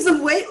streams of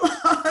weight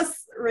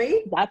loss,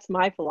 right? That's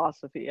my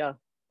philosophy. Yeah,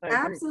 I agree.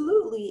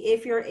 Absolutely.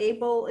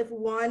 If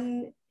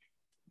one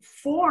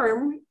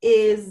form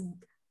is,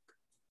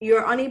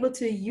 you're unable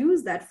to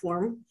use that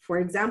form, for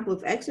example, of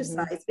Mm-hmm.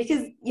 exercise,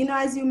 because,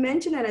 as you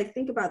mentioned, and I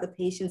think about the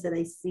patients that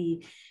I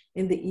see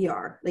in the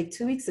ER. Like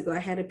 2 weeks ago, I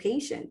had a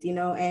patient, and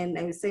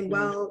I was saying, Mm-hmm.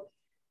 well,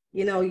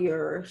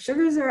 your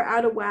sugars are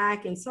out of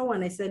whack and so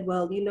on. I said,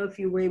 well, if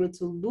you were able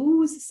to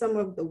lose some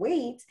of the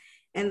weight.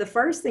 And the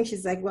first thing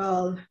she's like,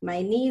 well,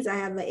 my knees, I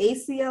have an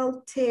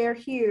ACL tear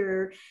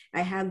here.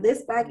 I have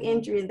this back Mm-hmm.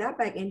 injury and that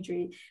back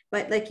injury.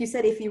 But like you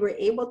said, if you were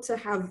able to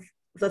have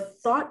the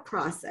thought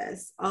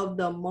process of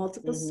the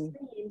multiple Mm-hmm.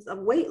 streams of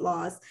weight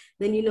loss,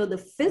 then the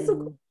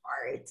physical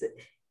Mm-hmm. part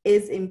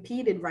is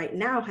impeded right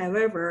now.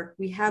 However,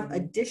 we have Mm-hmm.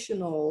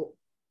 additional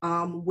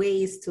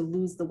ways to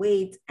lose the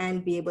weight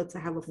and be able to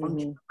have a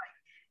functional life.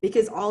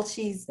 Because all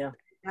she's Yeah. at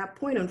that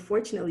point,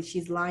 unfortunately,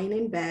 she's lying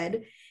in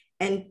bed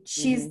and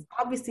she's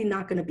Mm-hmm. obviously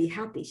not going to be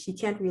happy. She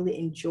can't really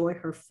enjoy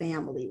her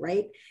family,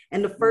 right?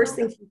 And the first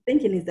No. thing she's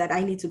thinking is that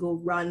I need to go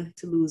run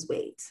to lose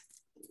weight.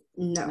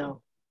 No.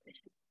 No.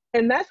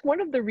 And that's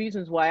one of the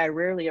reasons why I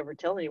rarely ever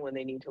tell anyone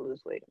they need to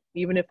lose weight,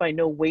 even if I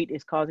know weight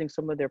is causing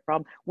some of their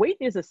problem. Weight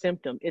is a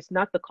symptom. It's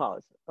not the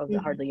cause of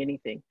Mm-hmm. hardly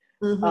anything.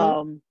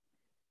 Mm-hmm.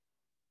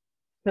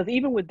 Because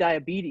even with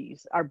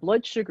diabetes, our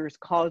blood sugars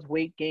cause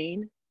weight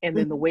gain, and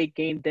then the weight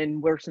gain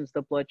then worsens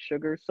the blood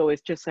sugar. So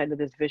it's just kind of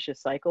this vicious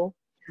cycle.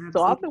 So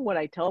Absolutely. often what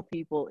I tell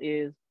people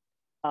is,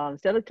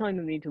 instead of telling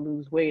them they need to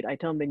lose weight, I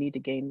tell them they need to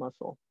gain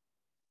muscle.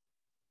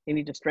 They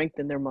need to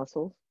strengthen their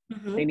muscles.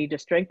 Mm-hmm. They need to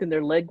strengthen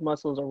their leg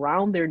muscles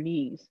around their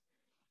knees.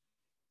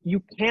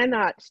 You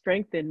cannot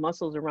strengthen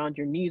muscles around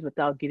your knees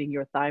without getting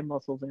your thigh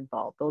muscles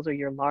involved. Those are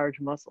your large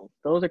muscles.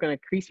 Those are going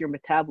to increase your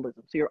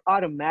metabolism. So you're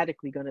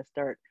automatically going to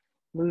start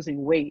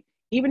losing weight,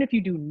 even if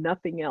you do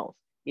nothing else.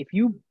 If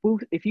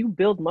you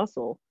build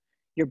muscle,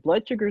 your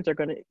blood sugars are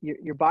going to,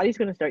 your body's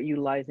going to start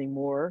utilizing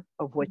more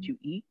of what Mhm. you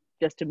eat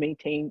just to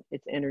maintain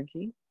its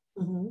energy.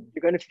 Mhm.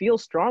 You're going to feel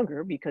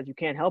stronger because you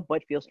can't help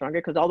but feel stronger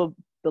because all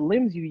the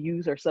limbs you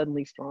use are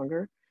suddenly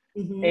stronger.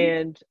 Mhm.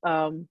 And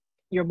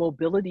your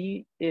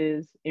mobility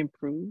is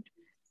improved.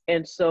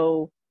 And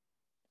so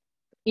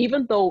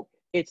even though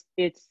it's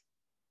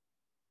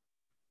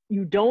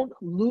you don't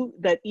lose,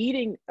 that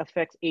eating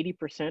affects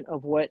 80%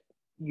 of what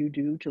you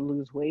do to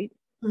lose weight,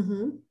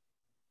 Mhm.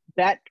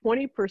 that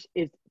 20%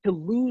 is to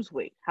lose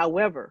weight.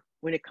 However,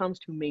 when it comes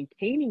to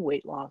maintaining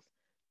weight loss,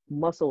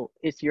 muscle,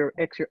 it's your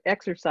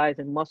exercise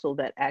and muscle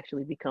that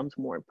actually becomes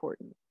more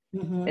important.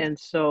 Mhm. And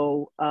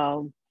so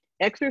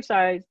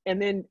exercise,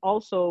 and then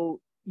also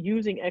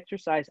using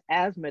exercise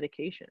as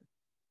medication.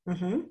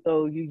 Mhm.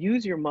 So you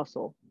use your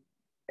muscle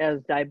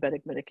as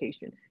diabetic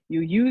medication.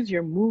 You use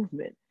your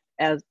movement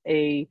as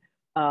a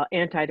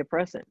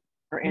antidepressant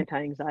or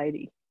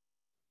anti-anxiety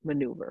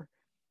maneuver.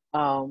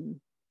 Um,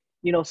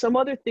 some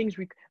other things,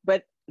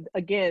 but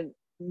again,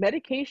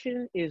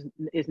 medication is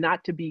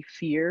not to be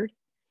feared.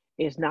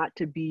 Is not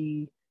to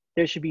be.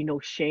 There should be no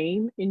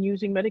shame in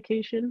using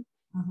medication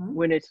Mhm.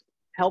 when it's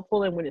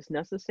helpful and when it's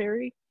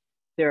necessary.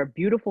 There are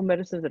beautiful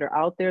medicines that are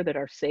out there that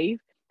are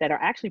safe, that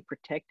are actually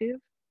protective,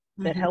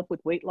 that Mhm. help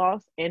with weight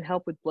loss and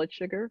help with blood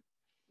sugar.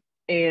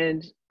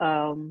 And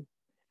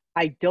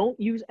I don't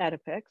use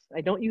Adipex.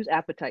 I don't use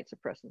appetite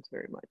suppressants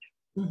very much,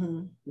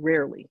 Mhm.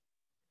 rarely.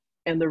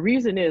 And the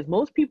reason is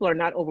most people are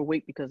not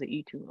overweight because they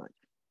eat too much.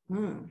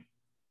 Mhm.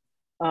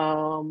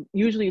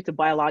 Usually it's a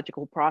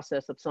biological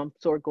process of some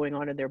sort going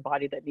on in their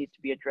body that needs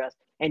to be addressed.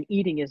 And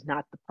eating is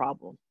not the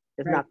problem,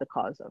 is Right. not the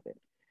cause of it.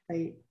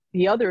 Right.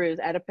 The other is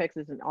Adipex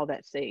isn't all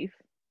that safe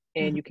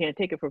and Mhm. you can't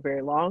take it for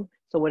very long.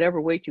 So whatever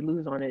weight you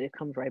lose on it, it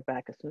comes right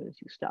back as soon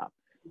as you stop.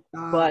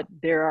 Uh, But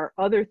there are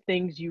other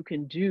things you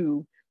can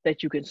do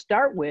that you can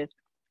start with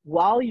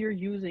while you're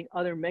using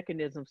other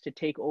mechanisms to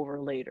take over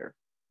later.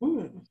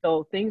 mm.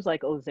 So things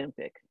like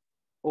Ozempic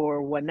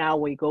or what now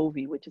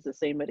Wegovy, which is the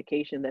same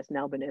medication that's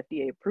now been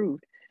FDA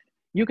approved,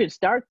 you can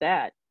start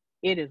that.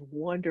 It is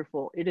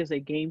wonderful. It is a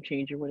game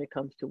changer when it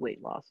comes to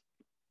weight loss.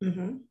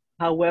 Mhm.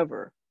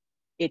 However,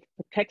 it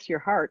protects your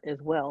heart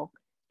as well.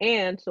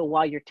 And so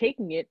while you're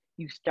taking it,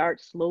 you start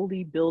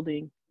slowly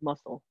building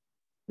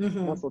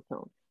Mhm. muscle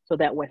tone. So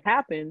that what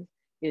happens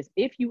is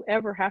if you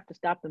ever have to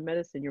stop the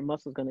medicine, your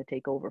muscle's going to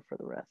take over for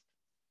the rest.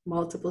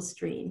 Multiple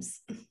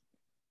streams.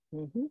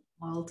 Mm-hmm.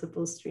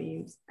 Multiple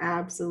streams.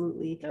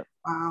 Absolutely. Yep.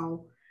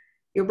 Wow.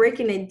 You're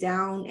breaking it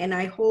down, and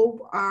I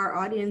hope our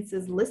audience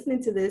is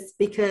listening to this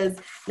because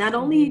not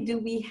only Mm-hmm. do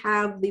we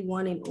have the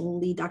one and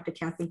only Dr.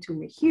 Catherine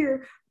Toomer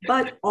here,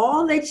 but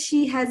all that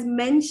she has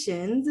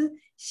mentioned,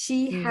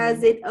 she has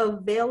Mm-hmm. it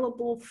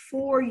available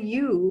for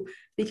you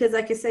because,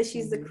 like I said,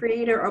 she's the Mm-hmm.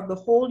 creator of the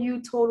Whole You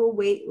Total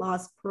Weight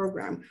Loss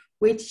Program,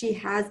 which she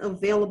has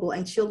available,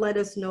 and she'll let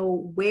us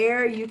know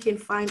where you can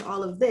find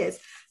all of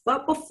this.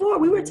 But before,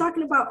 we were Mm-hmm.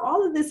 talking about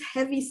all of this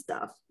heavy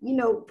stuff,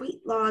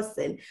 weight loss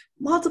and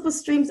multiple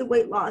streams of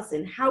weight loss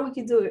and how we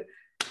can do it.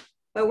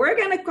 But we're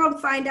going to come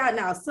find out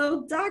now.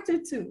 So, Dr.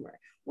 Toomer,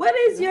 what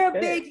is your Okay.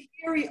 big,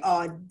 hairy,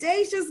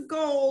 audacious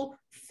goal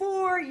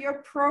for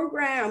your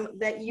program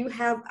that you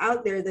have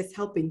out there that's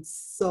helping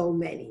so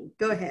many?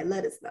 Go ahead,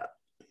 let us know.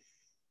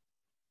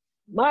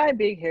 My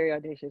big, hairy,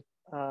 audacious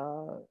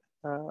uh,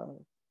 uh,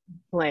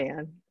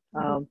 plan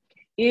Mm-hmm.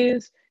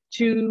 is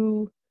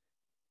to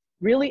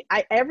really,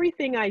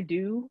 everything I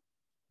do,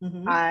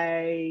 Mm-hmm.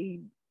 I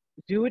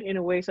do it in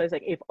a way so it's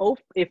like if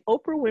Oprah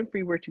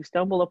Winfrey were to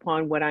stumble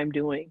upon what I'm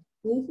doing,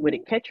 would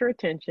Mm-hmm. it catch her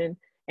attention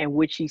and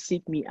would she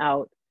seek me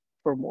out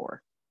for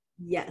more?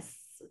 Yes,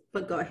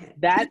 but go ahead.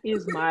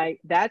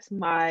 That's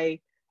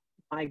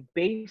my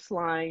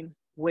baseline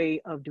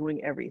way of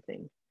doing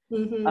everything.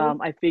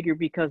 Mm-hmm. I figure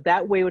because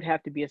that way would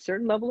have to be a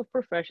certain level of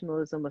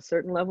professionalism, a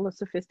certain level of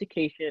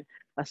sophistication,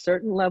 a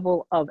certain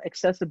level of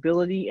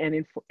accessibility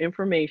and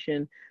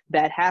information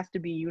that has to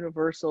be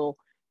universal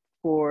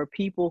for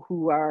people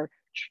who are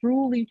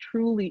truly,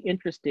 truly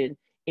interested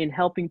in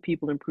helping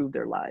people improve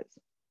their lives.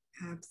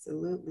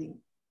 Absolutely.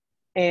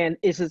 And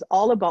this is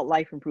all about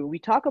life improvement. We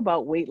talk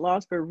about weight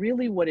loss, but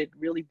really what it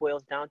really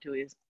boils down to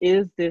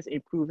is this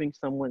improving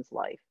someone's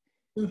life?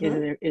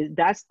 Mm-hmm.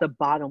 That's the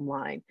bottom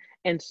line.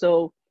 And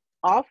so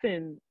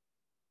often,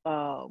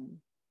 um,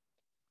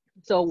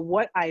 so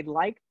what I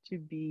like to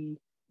be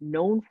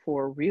known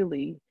for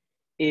really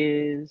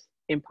is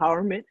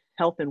empowerment,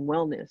 health, and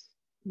wellness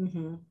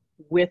Mm-hmm.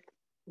 with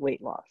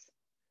weight loss.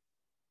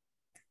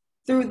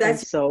 Through And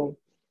that's so,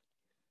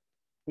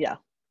 yeah.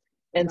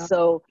 And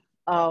so,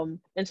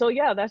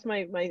 yeah, that's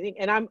my thing.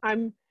 And I'm,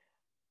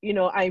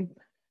 I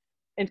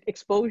and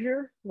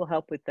exposure will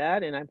help with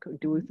that. And I'm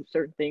doing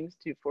certain things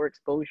for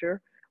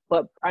exposure.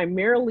 But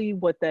primarily,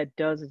 what that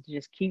does is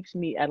just keeps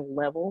me at a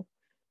level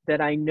that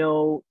I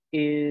know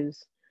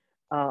is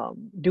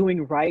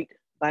doing right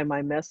by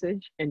my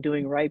message and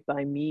doing right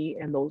by me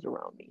and those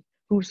around me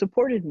who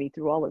supported me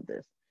through all of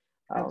this.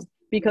 absolutely.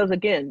 Because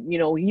again,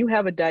 when you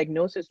have a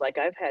diagnosis like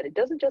I've had, it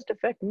doesn't just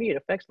affect me, it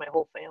affects my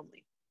whole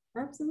family.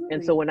 And so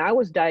Absolutely. when I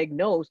was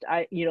diagnosed,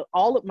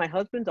 all of my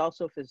husband's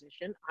also a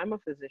physician. I'm a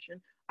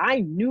physician. I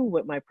knew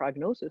what my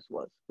prognosis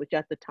was, which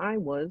at the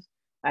time was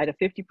I had a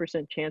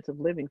 50% chance of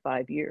living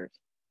 5 years.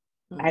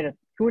 I had a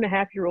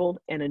 2.5-year-old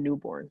and a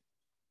newborn.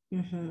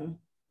 Mm-hmm.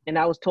 And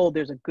I was told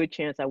there's a good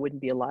chance I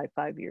wouldn't be alive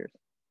 5 years.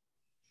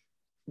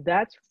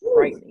 That's Ooh,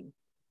 frightening.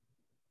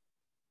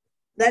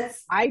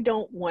 that's I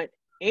don't want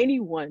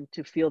anyone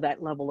to feel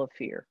that level of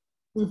fear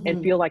and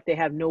mhm, feel like they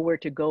have nowhere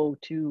to go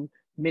to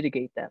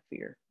mitigate that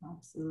fear.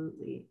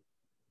 absolutely.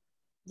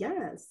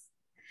 Yes.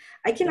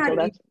 I And cannot so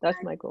even that's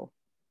my goal.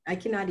 I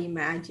cannot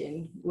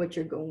imagine what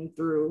you're going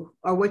through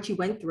or what you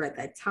went through at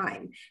that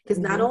time. Because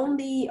not Mm-hmm.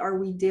 only are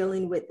we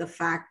dealing with the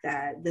fact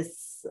that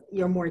this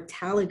your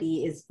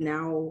mortality is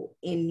now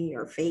in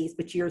your face,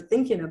 but you're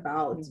thinking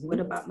about Mm-hmm. what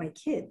about my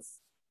kids,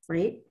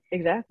 right?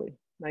 Exactly.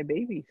 My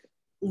babies.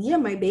 Yeah,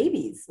 my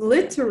babies,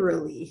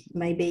 literally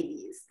my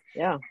babies.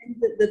 Yeah. And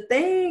the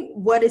thing,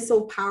 what is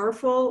so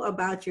powerful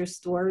about your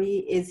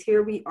story is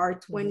here we are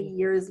 20 Mm-hmm.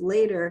 years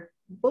later,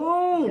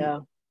 boom, Yeah.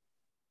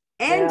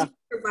 and Yeah. you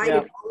Yeah.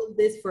 provided all of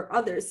this for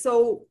others.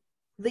 So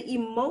the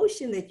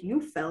emotion that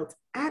you felt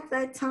at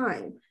that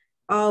time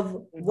of,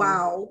 Mm-hmm.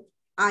 wow,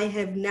 I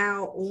have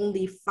now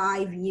only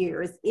 5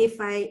 years.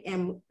 If I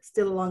am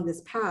still along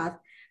this path,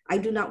 I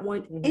do not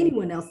want Mm-hmm.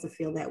 anyone else to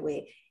feel that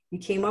way. You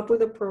came up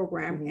with a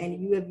program Mm-hmm.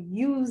 and you have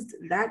used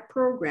that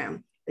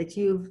program that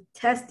you've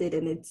tested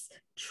and it's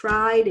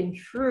tried and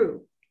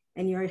true.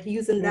 And you're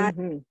using that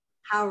Mm-hmm. to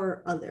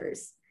power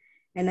others.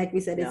 And like we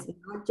said, Yeah. it's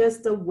not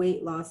just a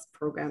weight loss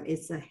program,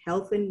 it's a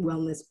health and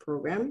wellness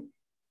program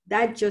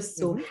that just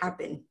so Mm-hmm.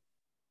 happened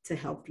to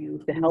help you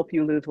To lose. help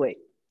you lose weight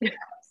as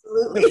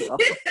Absolutely. well.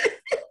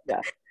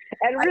 Yeah.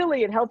 And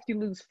really, it helps you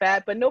lose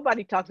fat, but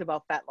nobody talks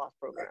about fat loss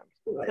programs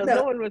because No,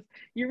 no one was,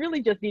 you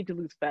really just need to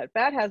lose fat.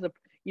 Fat has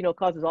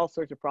causes all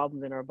sorts of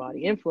problems in our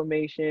body,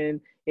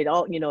 inflammation, it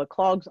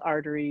clogs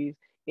arteries,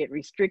 it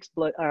restricts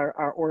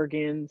our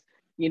organs,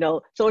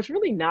 so it's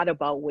really not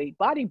about weight.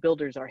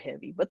 Bodybuilders are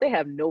heavy, but they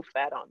have no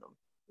fat on them.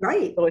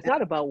 right. So it's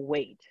not about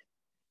weight.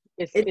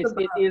 It's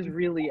about, It is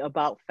really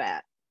about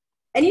fat.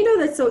 and you know,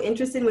 that's so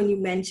interesting when you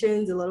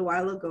mentioned a little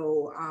while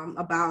ago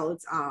about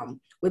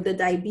with the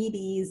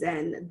diabetes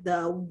and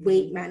the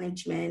weight Mm-hmm.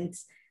 management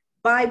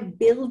by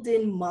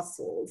building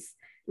muscles.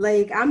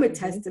 Like I'm a Mm-hmm.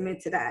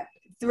 testament to that.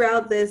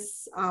 Throughout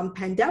this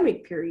pandemic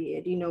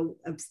period, you know,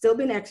 I've still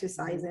been Mm-hmm.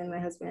 exercising, my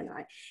husband and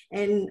I.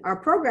 And our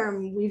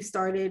program,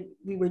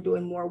 we were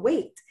doing more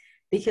weight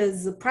because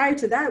prior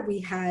to that, we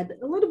had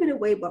a little bit of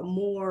weight, but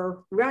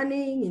more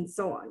running and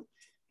so on.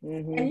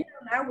 Mm-hmm. And you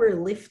know, now we're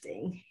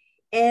lifting.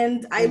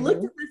 And I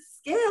looked Mm-hmm. at the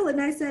scale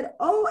and I said,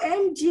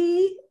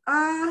 OMG,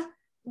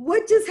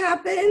 what just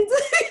happened?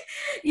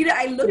 You know,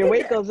 I look Your at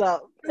weight the goes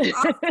up.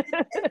 often.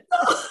 And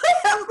so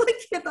I'm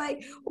looking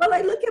like, well,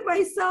 I look at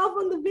myself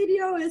on the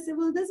video and I said,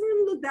 well, it doesn't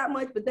really look that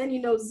much. But then,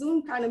 you know,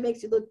 Zoom kind of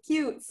makes you look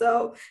cute.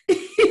 So,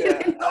 Yeah.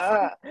 you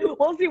know,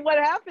 Well, see, what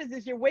happens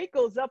is your weight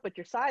goes up, but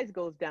your size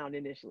goes down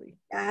initially.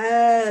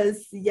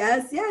 yes,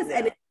 yes, yes.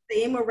 And Yeah. it's the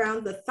same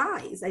around the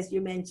thighs, as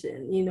you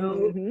mentioned, you know,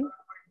 Mm-hmm.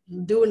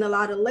 doing a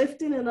lot of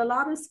lifting and a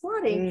lot of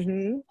squatting.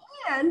 Mm-hmm.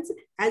 And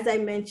as I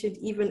mentioned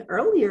even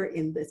earlier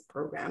in this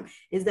program,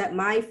 is that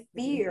my Mm-hmm.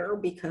 fear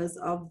because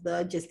of the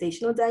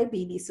gestational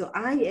diabetes. So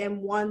I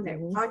am one that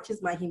Mm-hmm.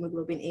 watches my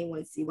hemoglobin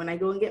A1C. When I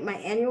go and get my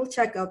annual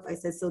checkup, I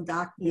said, so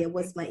doc, yeah, Mm-hmm.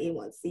 what's my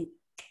A1C?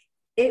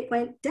 It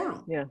went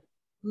down Yeah.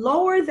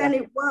 lower Yeah. than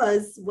it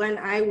was when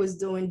I was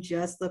doing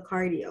just the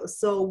cardio.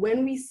 So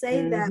when we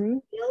say that Mm-hmm.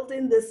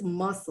 building this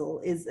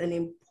muscle is an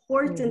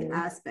important Mm-hmm.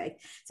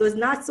 aspect, so it's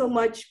not so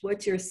much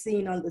what you're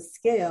seeing on the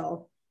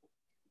scale,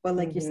 but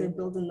like you Mm-hmm. said,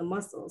 building the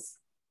muscles.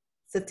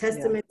 It's a Yeah.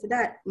 testament to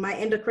that. My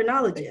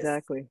endocrinologist,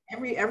 Exactly.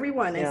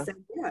 everyone, I Yeah. said,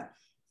 yeah.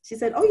 She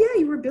said, oh yeah,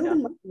 you were Yeah.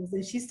 building muscles,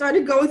 and she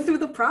started going through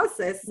the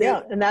process. Saying,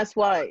 Yeah. And that's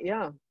why,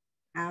 yeah.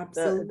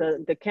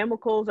 absolutely. The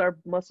chemicals our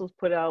muscles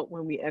put out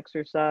when we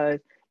exercise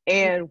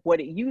and what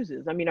it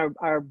uses. I mean,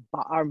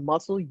 our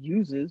muscle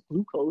uses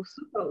glucose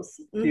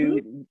Mm-hmm.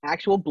 to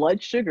actual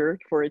blood sugar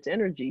for its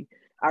energy.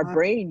 Our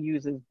brain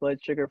uses blood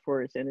sugar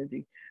for its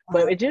energy.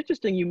 But it's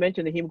interesting you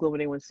mentioned the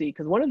hemoglobin A1C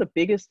because one of the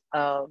biggest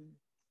the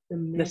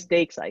myth.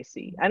 mistakes I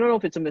see, I don't know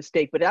if it's a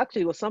mistake, but it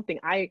actually was something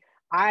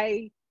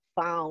I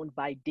found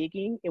by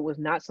digging. It was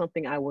not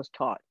something I was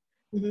taught.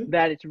 Mm-hmm.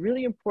 That it's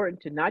really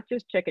important to not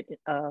just check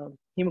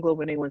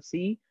hemoglobin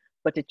A1C,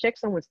 but to check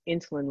someone's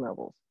insulin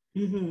levels.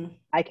 Mm-hmm.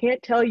 I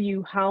can't tell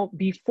you how,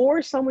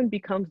 before someone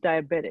becomes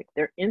diabetic,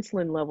 their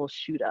insulin levels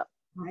shoot up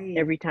Right.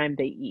 every time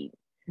they eat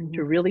to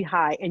Mm-hmm. really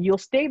high. And you'll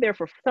stay there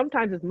for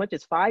sometimes as much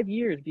as 5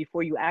 years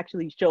before you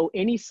actually show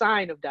any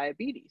sign of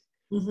diabetes.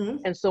 Mm-hmm.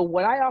 And so,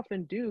 what I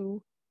often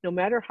do, no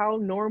matter how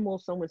normal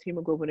someone's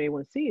hemoglobin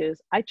A1C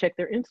is, I check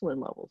their insulin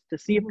levels to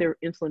see if Mm-hmm. they're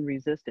insulin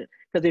resistant.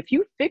 Because if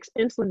you fix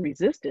insulin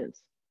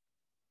resistance,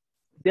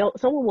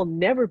 someone will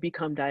never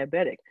become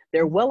diabetic.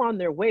 They're well on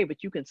their way,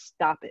 but you can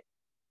stop it.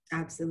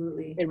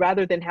 Absolutely. And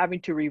rather than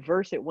having to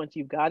reverse it once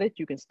you've got it,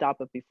 you can stop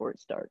it before it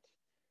starts.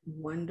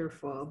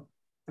 Wonderful.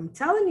 I'm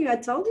telling you, I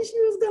told you she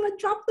was going to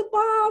drop the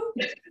bomb.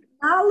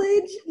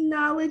 Knowledge,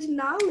 knowledge,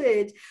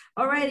 knowledge.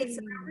 Alrighty,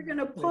 so now we're going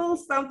to pull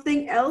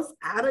something else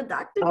out of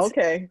Dr.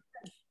 Okay.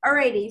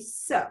 Alrighty,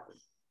 so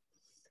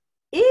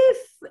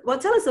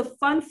tell us a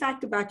fun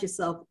fact about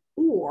yourself,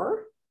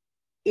 or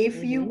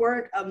if you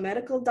weren't a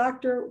medical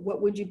doctor,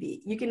 what would you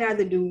be? You can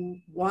either do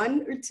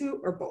one or two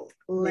or both.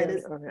 Let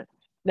us. Okay.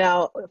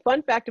 Now,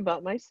 fun fact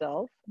about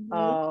myself.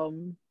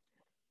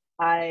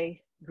 I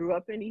grew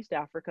up in East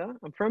Africa.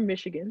 I'm from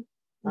Michigan.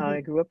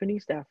 I grew up in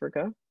East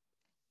Africa.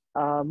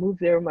 Moved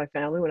there with my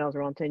family when I was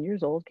around 10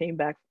 years old. Came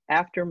back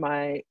for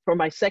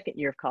my second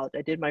year of college.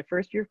 I did my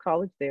first year of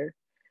college there,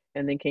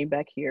 and then came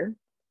back here.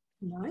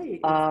 Nice.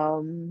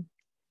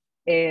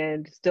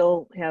 And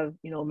still have,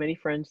 many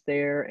friends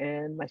there,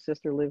 and my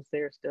sister lives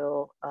there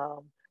still.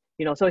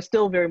 So it's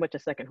still very much a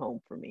second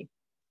home for me.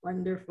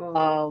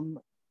 Wonderful.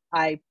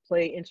 I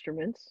play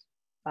instruments.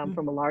 I'm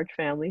from a large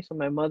family, so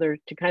my mother,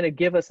 to kind of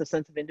give us a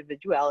sense of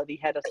individuality,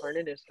 had us learn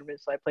an instrument.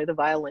 So I play the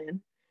violin,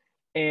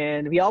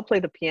 and we all play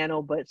the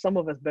piano, but some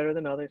of us better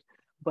than others.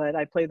 But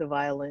I play the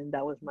violin.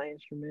 That was my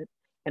instrument,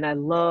 and I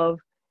love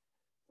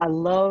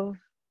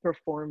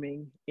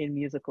performing in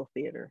musical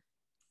theater.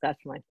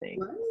 That's my thing.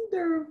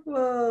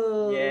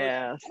 Wonderful.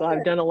 Yeah. So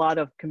I've done a lot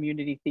of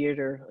community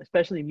theater,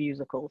 especially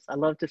musicals. I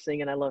love to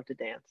sing and I love to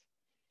dance.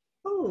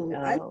 Oh,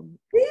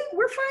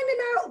 we're finding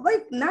out,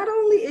 like, not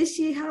only is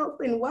she health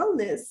and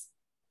wellness,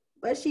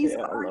 but she's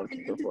art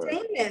and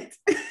entertainment.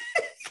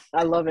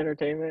 I love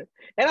entertainment,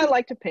 and I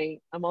like to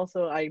paint. I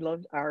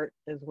love art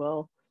as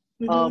well.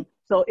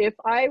 So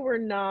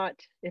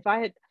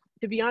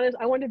to be honest,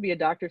 I wanted to be a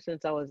doctor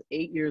since I was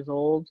 8 years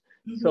old.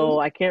 So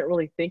I can't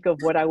really think of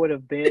what I would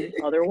have been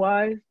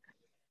otherwise.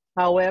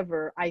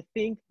 However, I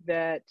think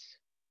that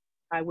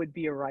I would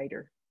be a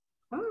writer.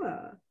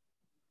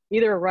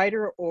 Either a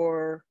writer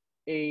or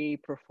a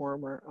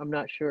performer. I'm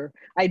not sure.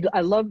 I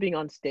love being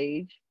on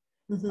stage.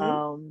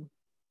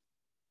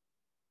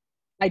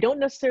 I don't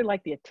necessarily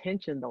like the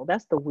attention, though.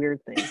 That's the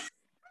weird thing.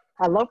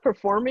 I love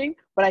performing,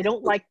 but I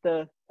don't like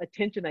the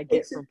attention I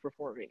get from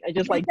performing. I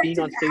just like being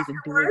on stage and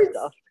doing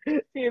stuff,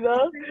 But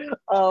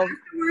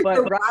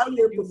I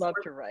do love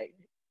to write.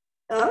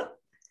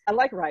 I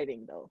like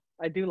writing, though.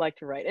 I do like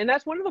to write. And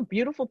that's one of the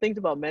beautiful things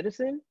about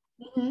medicine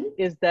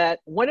is that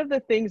one of the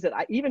things that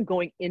even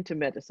going into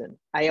medicine,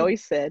 I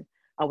always said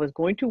I was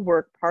going to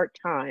work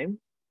part-time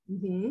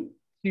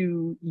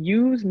to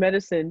use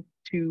medicine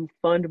to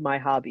fund my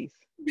hobbies.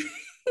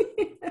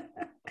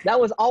 That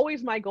was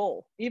always my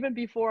goal, even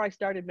before I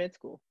started med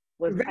school.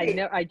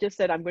 I just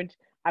said I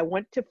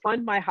want to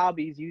fund my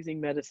hobbies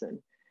using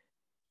medicine,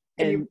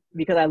 and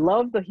because I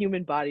love the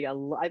human body,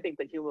 I think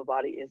the human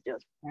body is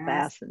just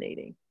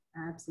fascinating.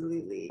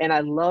 Absolutely. And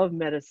I love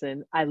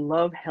medicine. I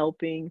love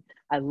helping.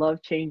 I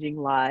love changing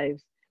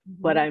lives.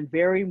 But I have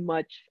very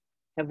much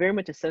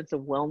a sense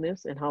of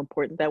wellness and how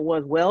important that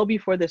was. Well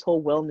before this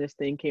whole wellness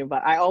thing came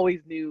about, I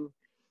always knew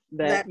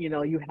that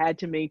you had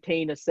to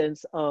maintain a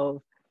sense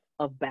of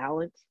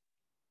balance.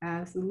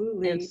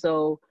 Absolutely.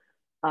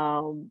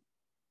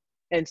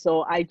 And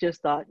so I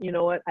just thought, you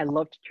know what, I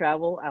love to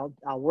travel.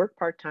 I'll work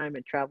part-time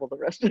and travel the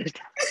rest of the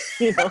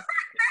time.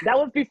 That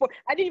was before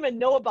I didn't even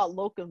know about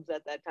locums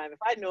at that time. If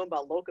I'd known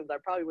about locums, I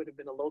probably would have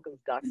been a locums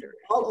doctor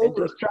and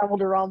just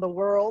traveled around the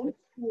world.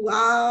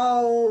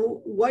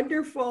 Wow,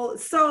 wonderful.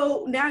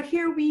 So now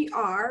here we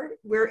are,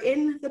 we're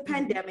in the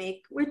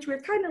pandemic, which we're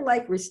kind of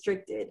like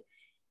restricted.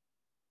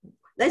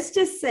 Let's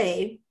just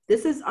say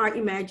this is our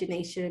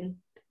imagination,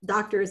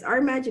 doctors, our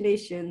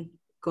imagination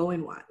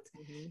going wild.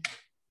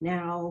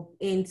 Now,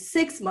 in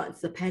 6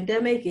 months, the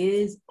pandemic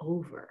is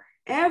over.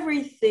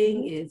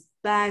 Everything is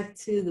back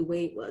to the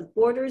way it was.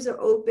 Borders are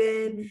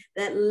open.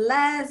 That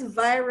last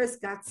virus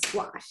got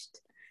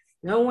squashed.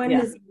 No one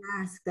is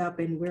masked up,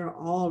 and we're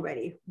all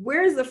ready.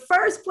 Where's the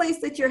first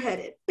place that you're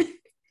headed?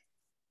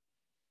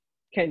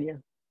 Kenya.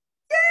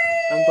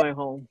 Yay! I'm going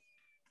home.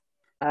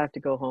 I have to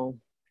go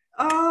home.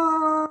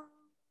 Oh.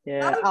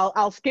 Yeah,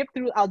 I'll skip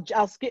through.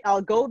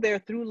 I'll go there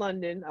through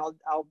London.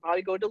 I'll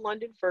probably go to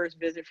London first,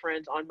 visit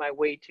friends on my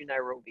way to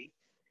Nairobi.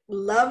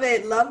 Love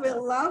it, love it,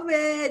 love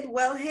it.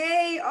 Well,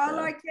 hey, all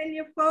our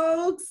Kenya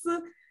folks.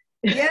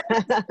 Yes,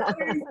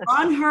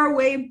 on her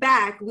way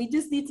back. We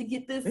just need to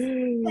get this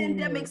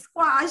pandemic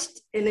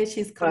squashed, and then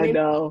she's coming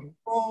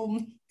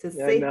home to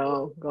say. I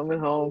know, coming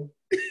home.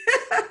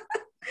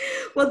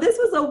 Well, this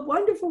was a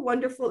wonderful,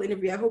 wonderful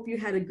interview. I hope you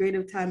had a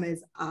great time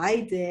as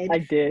I did. I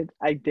did.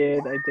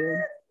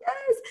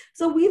 Yes.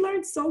 So we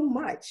learned so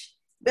much.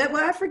 But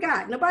I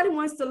forgot. Nobody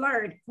wants to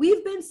learn.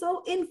 We've been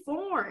so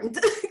informed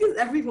because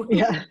everyone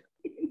is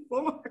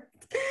informed.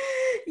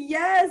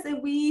 Yes,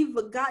 and we've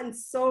gotten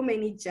so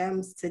many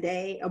gems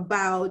today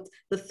about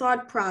the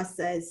thought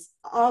process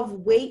of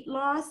weight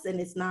loss,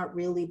 and it's not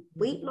really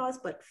weight loss,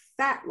 but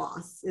fat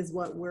loss is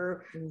what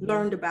we're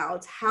learned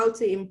about, how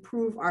to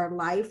improve our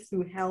life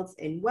through health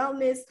and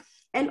wellness,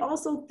 and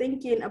also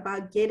thinking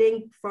about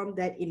getting from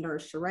that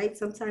inertia, right?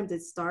 Sometimes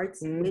it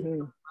starts with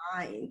the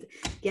mind,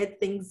 get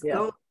things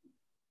going.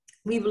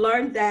 we've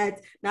learned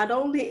that not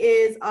only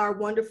is our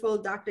wonderful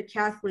Dr.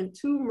 Catherine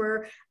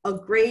Toomer a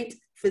great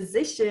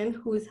physician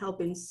who's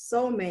helping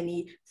so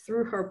many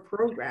through her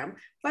program,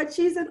 but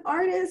she's an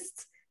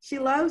artist. She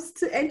loves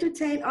to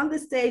entertain on the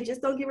stage.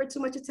 Just don't give her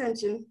too much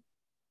attention.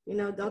 You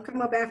know, don't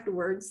come up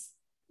afterwards.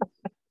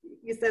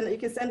 You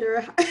can send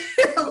her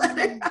a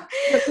letter.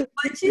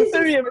 But she's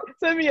send, just, me a,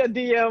 send me a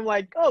DM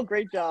like, oh,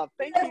 great job.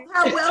 Thank you.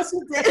 how well she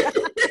did.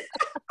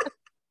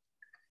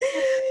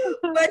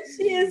 But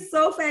she is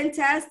so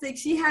fantastic.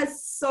 She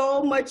has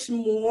so much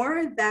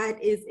more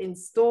that is in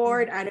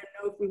store. I don't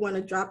know if we want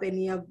to drop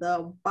any of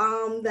the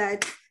bomb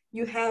that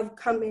you have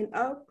coming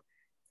up.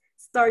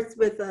 Starts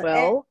with a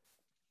well,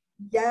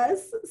 Ed.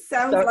 Yes,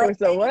 sounds like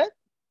what?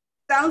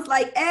 Sounds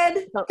like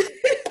Ed.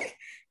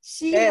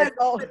 She Ed, has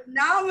a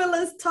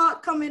phenomenal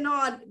talk coming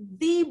on,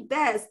 the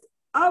best,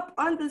 up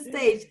on the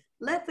stage.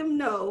 Let them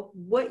know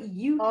what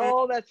you have.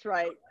 Oh, that's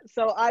right.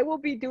 So I will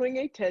be doing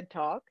a TED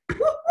Talk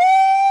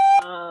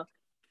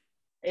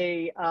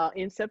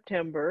in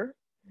September.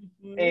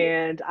 Mm-hmm.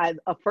 And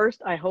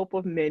first, I hope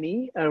of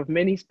many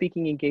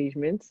speaking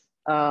engagements.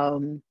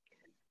 So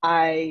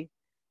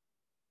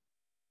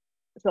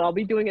I'll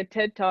be doing a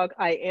TED Talk.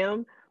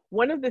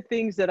 One of the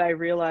things that I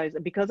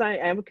realized, because I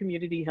am a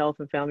community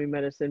health and family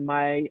medicine,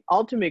 my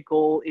ultimate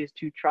goal is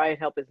to try and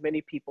help as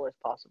many people as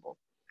possible.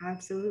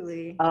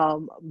 Absolutely.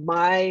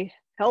 My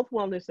health,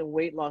 wellness, and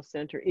weight loss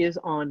center is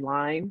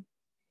online.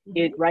 Mm-hmm.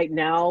 It right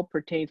now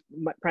pertains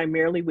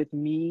primarily with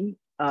me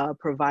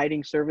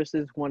providing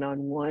services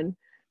one-on-one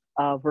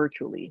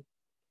virtually.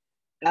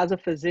 As a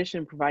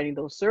physician providing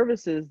those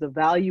services, the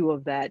value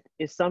of that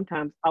is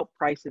sometimes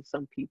outprices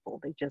some people.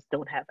 They just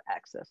don't have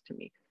access to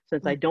me.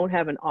 Since I don't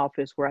have an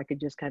office where I could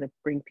just kind of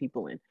bring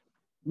people in.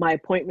 My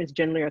appointments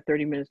generally are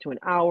 30 minutes to an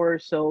hour.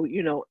 So,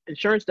 you know,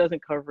 insurance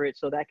doesn't cover it.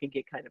 So that can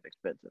get kind of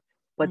expensive.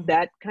 But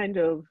that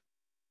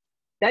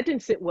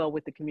didn't sit well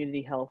with the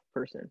community health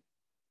person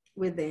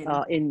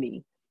in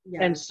me. Yeah.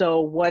 And so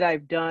what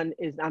I've done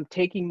is I'm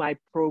taking my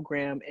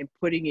program and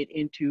putting it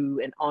into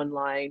an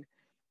online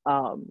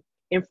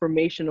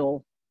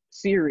informational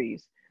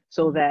series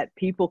so that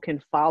people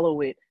can follow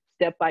it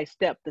step by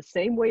step, the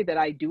same way that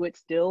I do it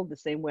still, the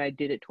same way I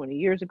did it 20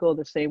 years ago,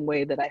 the same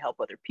way that I help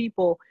other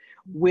people,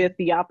 with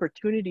the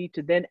opportunity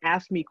to then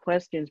ask me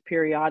questions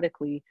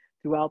periodically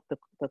throughout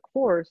the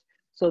course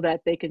so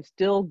that they can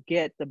still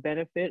get the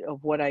benefit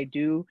of what I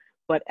do,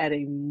 but at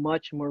a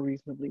much more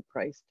reasonably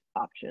priced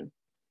option.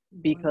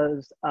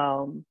 Because,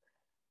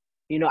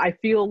 you know, I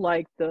feel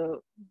like the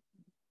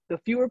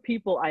fewer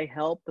people I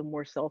help, the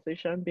more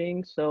selfish I'm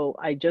being. So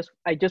I just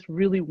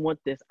really want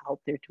this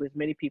out there to as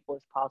many people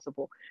as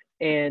possible,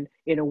 and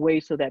in a way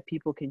so that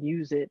people can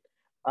use it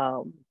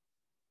to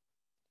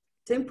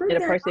improve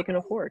at a price they can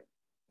afford.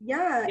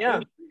 Yeah.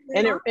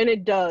 And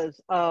it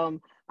does.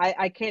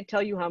 I can't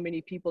tell you how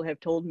many people have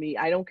told me,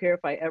 I don't care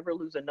if I ever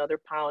lose another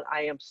pound.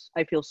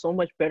 I feel so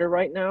much better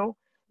right now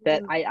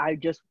that I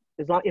just,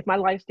 if my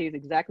life stays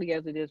exactly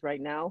as it is right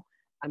now,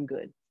 I'm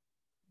good.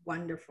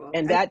 Wonderful.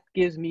 And that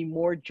gives me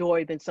more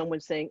joy than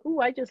someone saying, "Oh,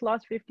 I just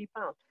lost 50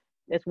 pounds."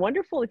 It's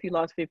wonderful if you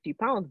lost 50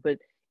 pounds, but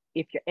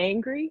if you're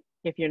angry,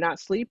 if you're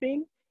not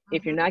sleeping,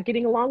 if you're not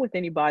getting along with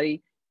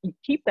anybody, you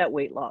keep that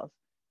weight loss.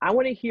 I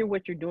want to hear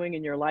what you're doing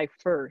in your life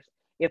first.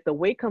 If the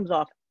weight comes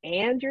off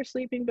and you're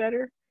sleeping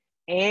better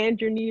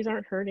and your knees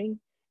aren't hurting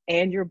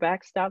and your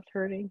back stops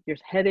hurting, your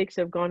headaches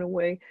have gone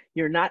away,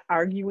 you're not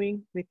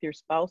arguing with your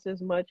spouse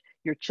as much,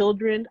 your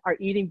children are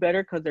eating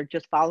better because they're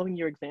just following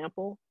your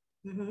example.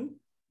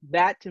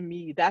 That, to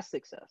me, that's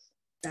success.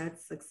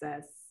 That's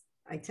success.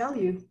 I tell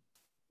you.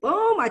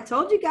 Boom, I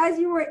told you guys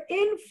you were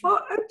in for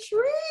a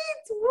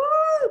treat.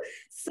 Woo!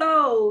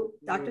 So,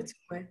 Dr.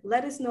 Toomer,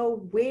 let us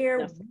know where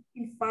we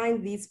can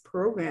find these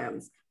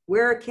programs.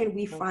 Where can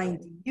we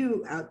find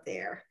you out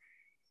there?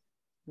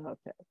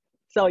 Okay.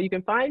 So you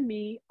can find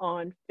me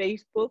on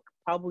Facebook,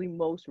 probably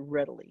most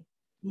readily.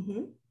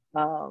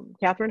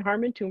 Catherine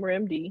Harmon Toomer,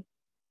 MD,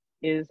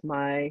 is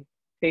my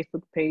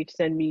Facebook page.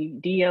 Send me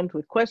DMs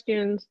with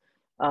questions.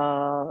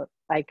 I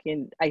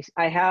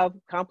have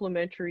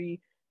complimentary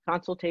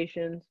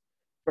consultations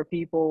for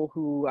people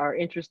who are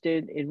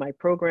interested in my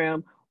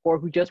program or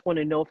who just want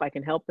to know if I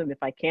can help them. If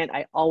I can't,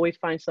 I always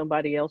find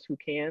somebody else who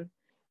can.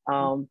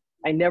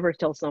 I never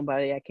tell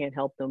somebody I can't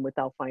help them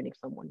without finding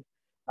someone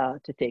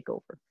to take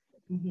over.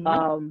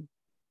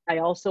 I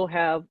also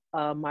have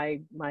my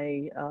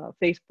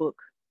Facebook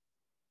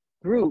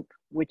group,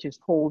 which is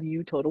Whole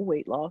You Total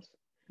Weight Loss,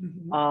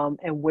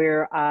 and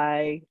where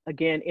I,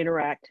 again,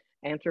 interact,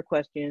 answer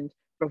questions,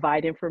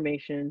 provide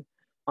information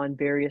on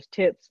various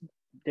tips,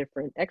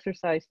 different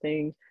exercise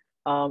things.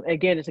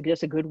 Again, it's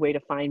just a good way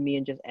to find me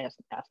and just ask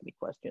me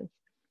questions.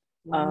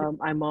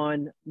 I'm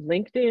on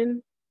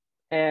LinkedIn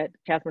at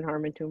Catherine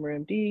Harmon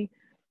Toomer, MD.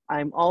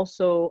 I'm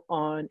also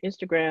on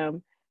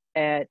Instagram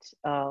at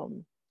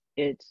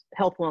it's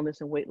Health,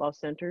 Wellness, and Weight Loss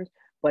Centers,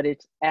 but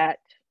it's at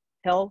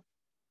Health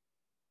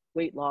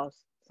Weight Loss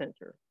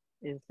Center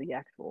is the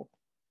actual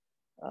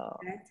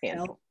That's Health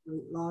handle.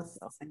 Weight Loss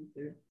So,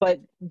 Center. but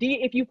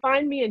if you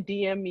find me and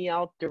DM me,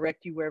 I'll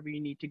direct you wherever you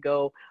need to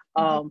go.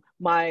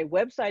 My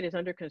website is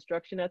under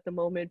construction at the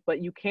moment,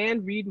 but you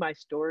can read my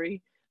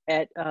story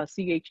at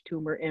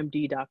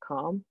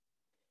chtumormd.com.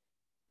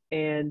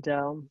 And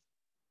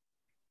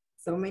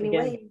So many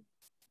again, ways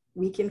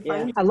we can yeah,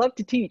 find I you. love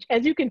to teach.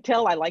 As you can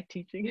tell, I like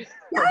teaching. I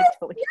Yes, like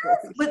telling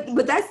yes. stories.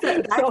 But that's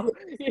the So,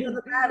 80% of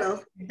the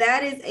battle.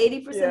 That is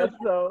 80% yeah, of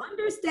so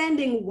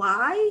understanding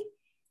why.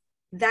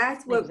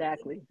 That's what makes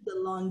exactly, the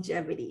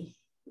longevity,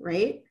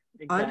 right?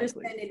 exactly.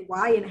 Understanding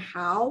why and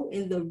how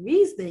and the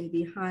reasoning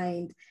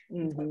behind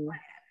the plan. Hmm.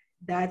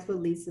 That's what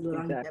leads to the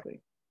longevity.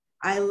 Exactly.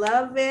 I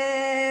love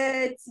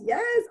it.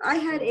 Yes, I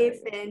had All a right.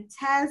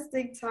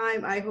 fantastic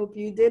time. I hope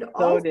you did So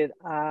also. did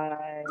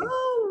I.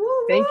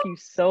 Oh, Thank you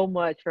so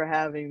much for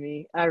having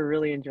me. I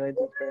really enjoyed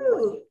woo, this very much.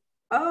 woo.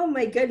 Oh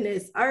my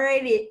goodness. All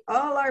righty.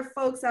 All our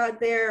folks out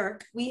there,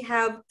 we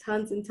have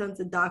tons and tons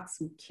of docs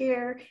who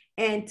care.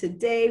 And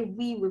today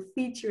we were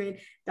featuring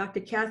Dr.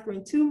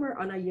 Catherine Toomer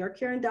on our Your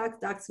Care and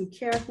Docs Who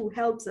Care, who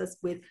helps us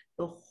with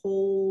the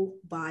whole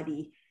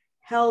body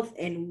health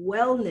and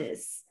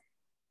wellness,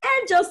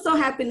 and just so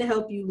happen to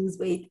help you lose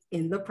weight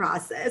in the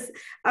process.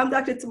 I'm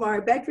Dr.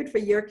 Tamara Beckford for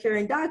Your Care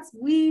and Docs.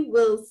 We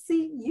will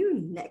see you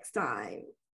next time.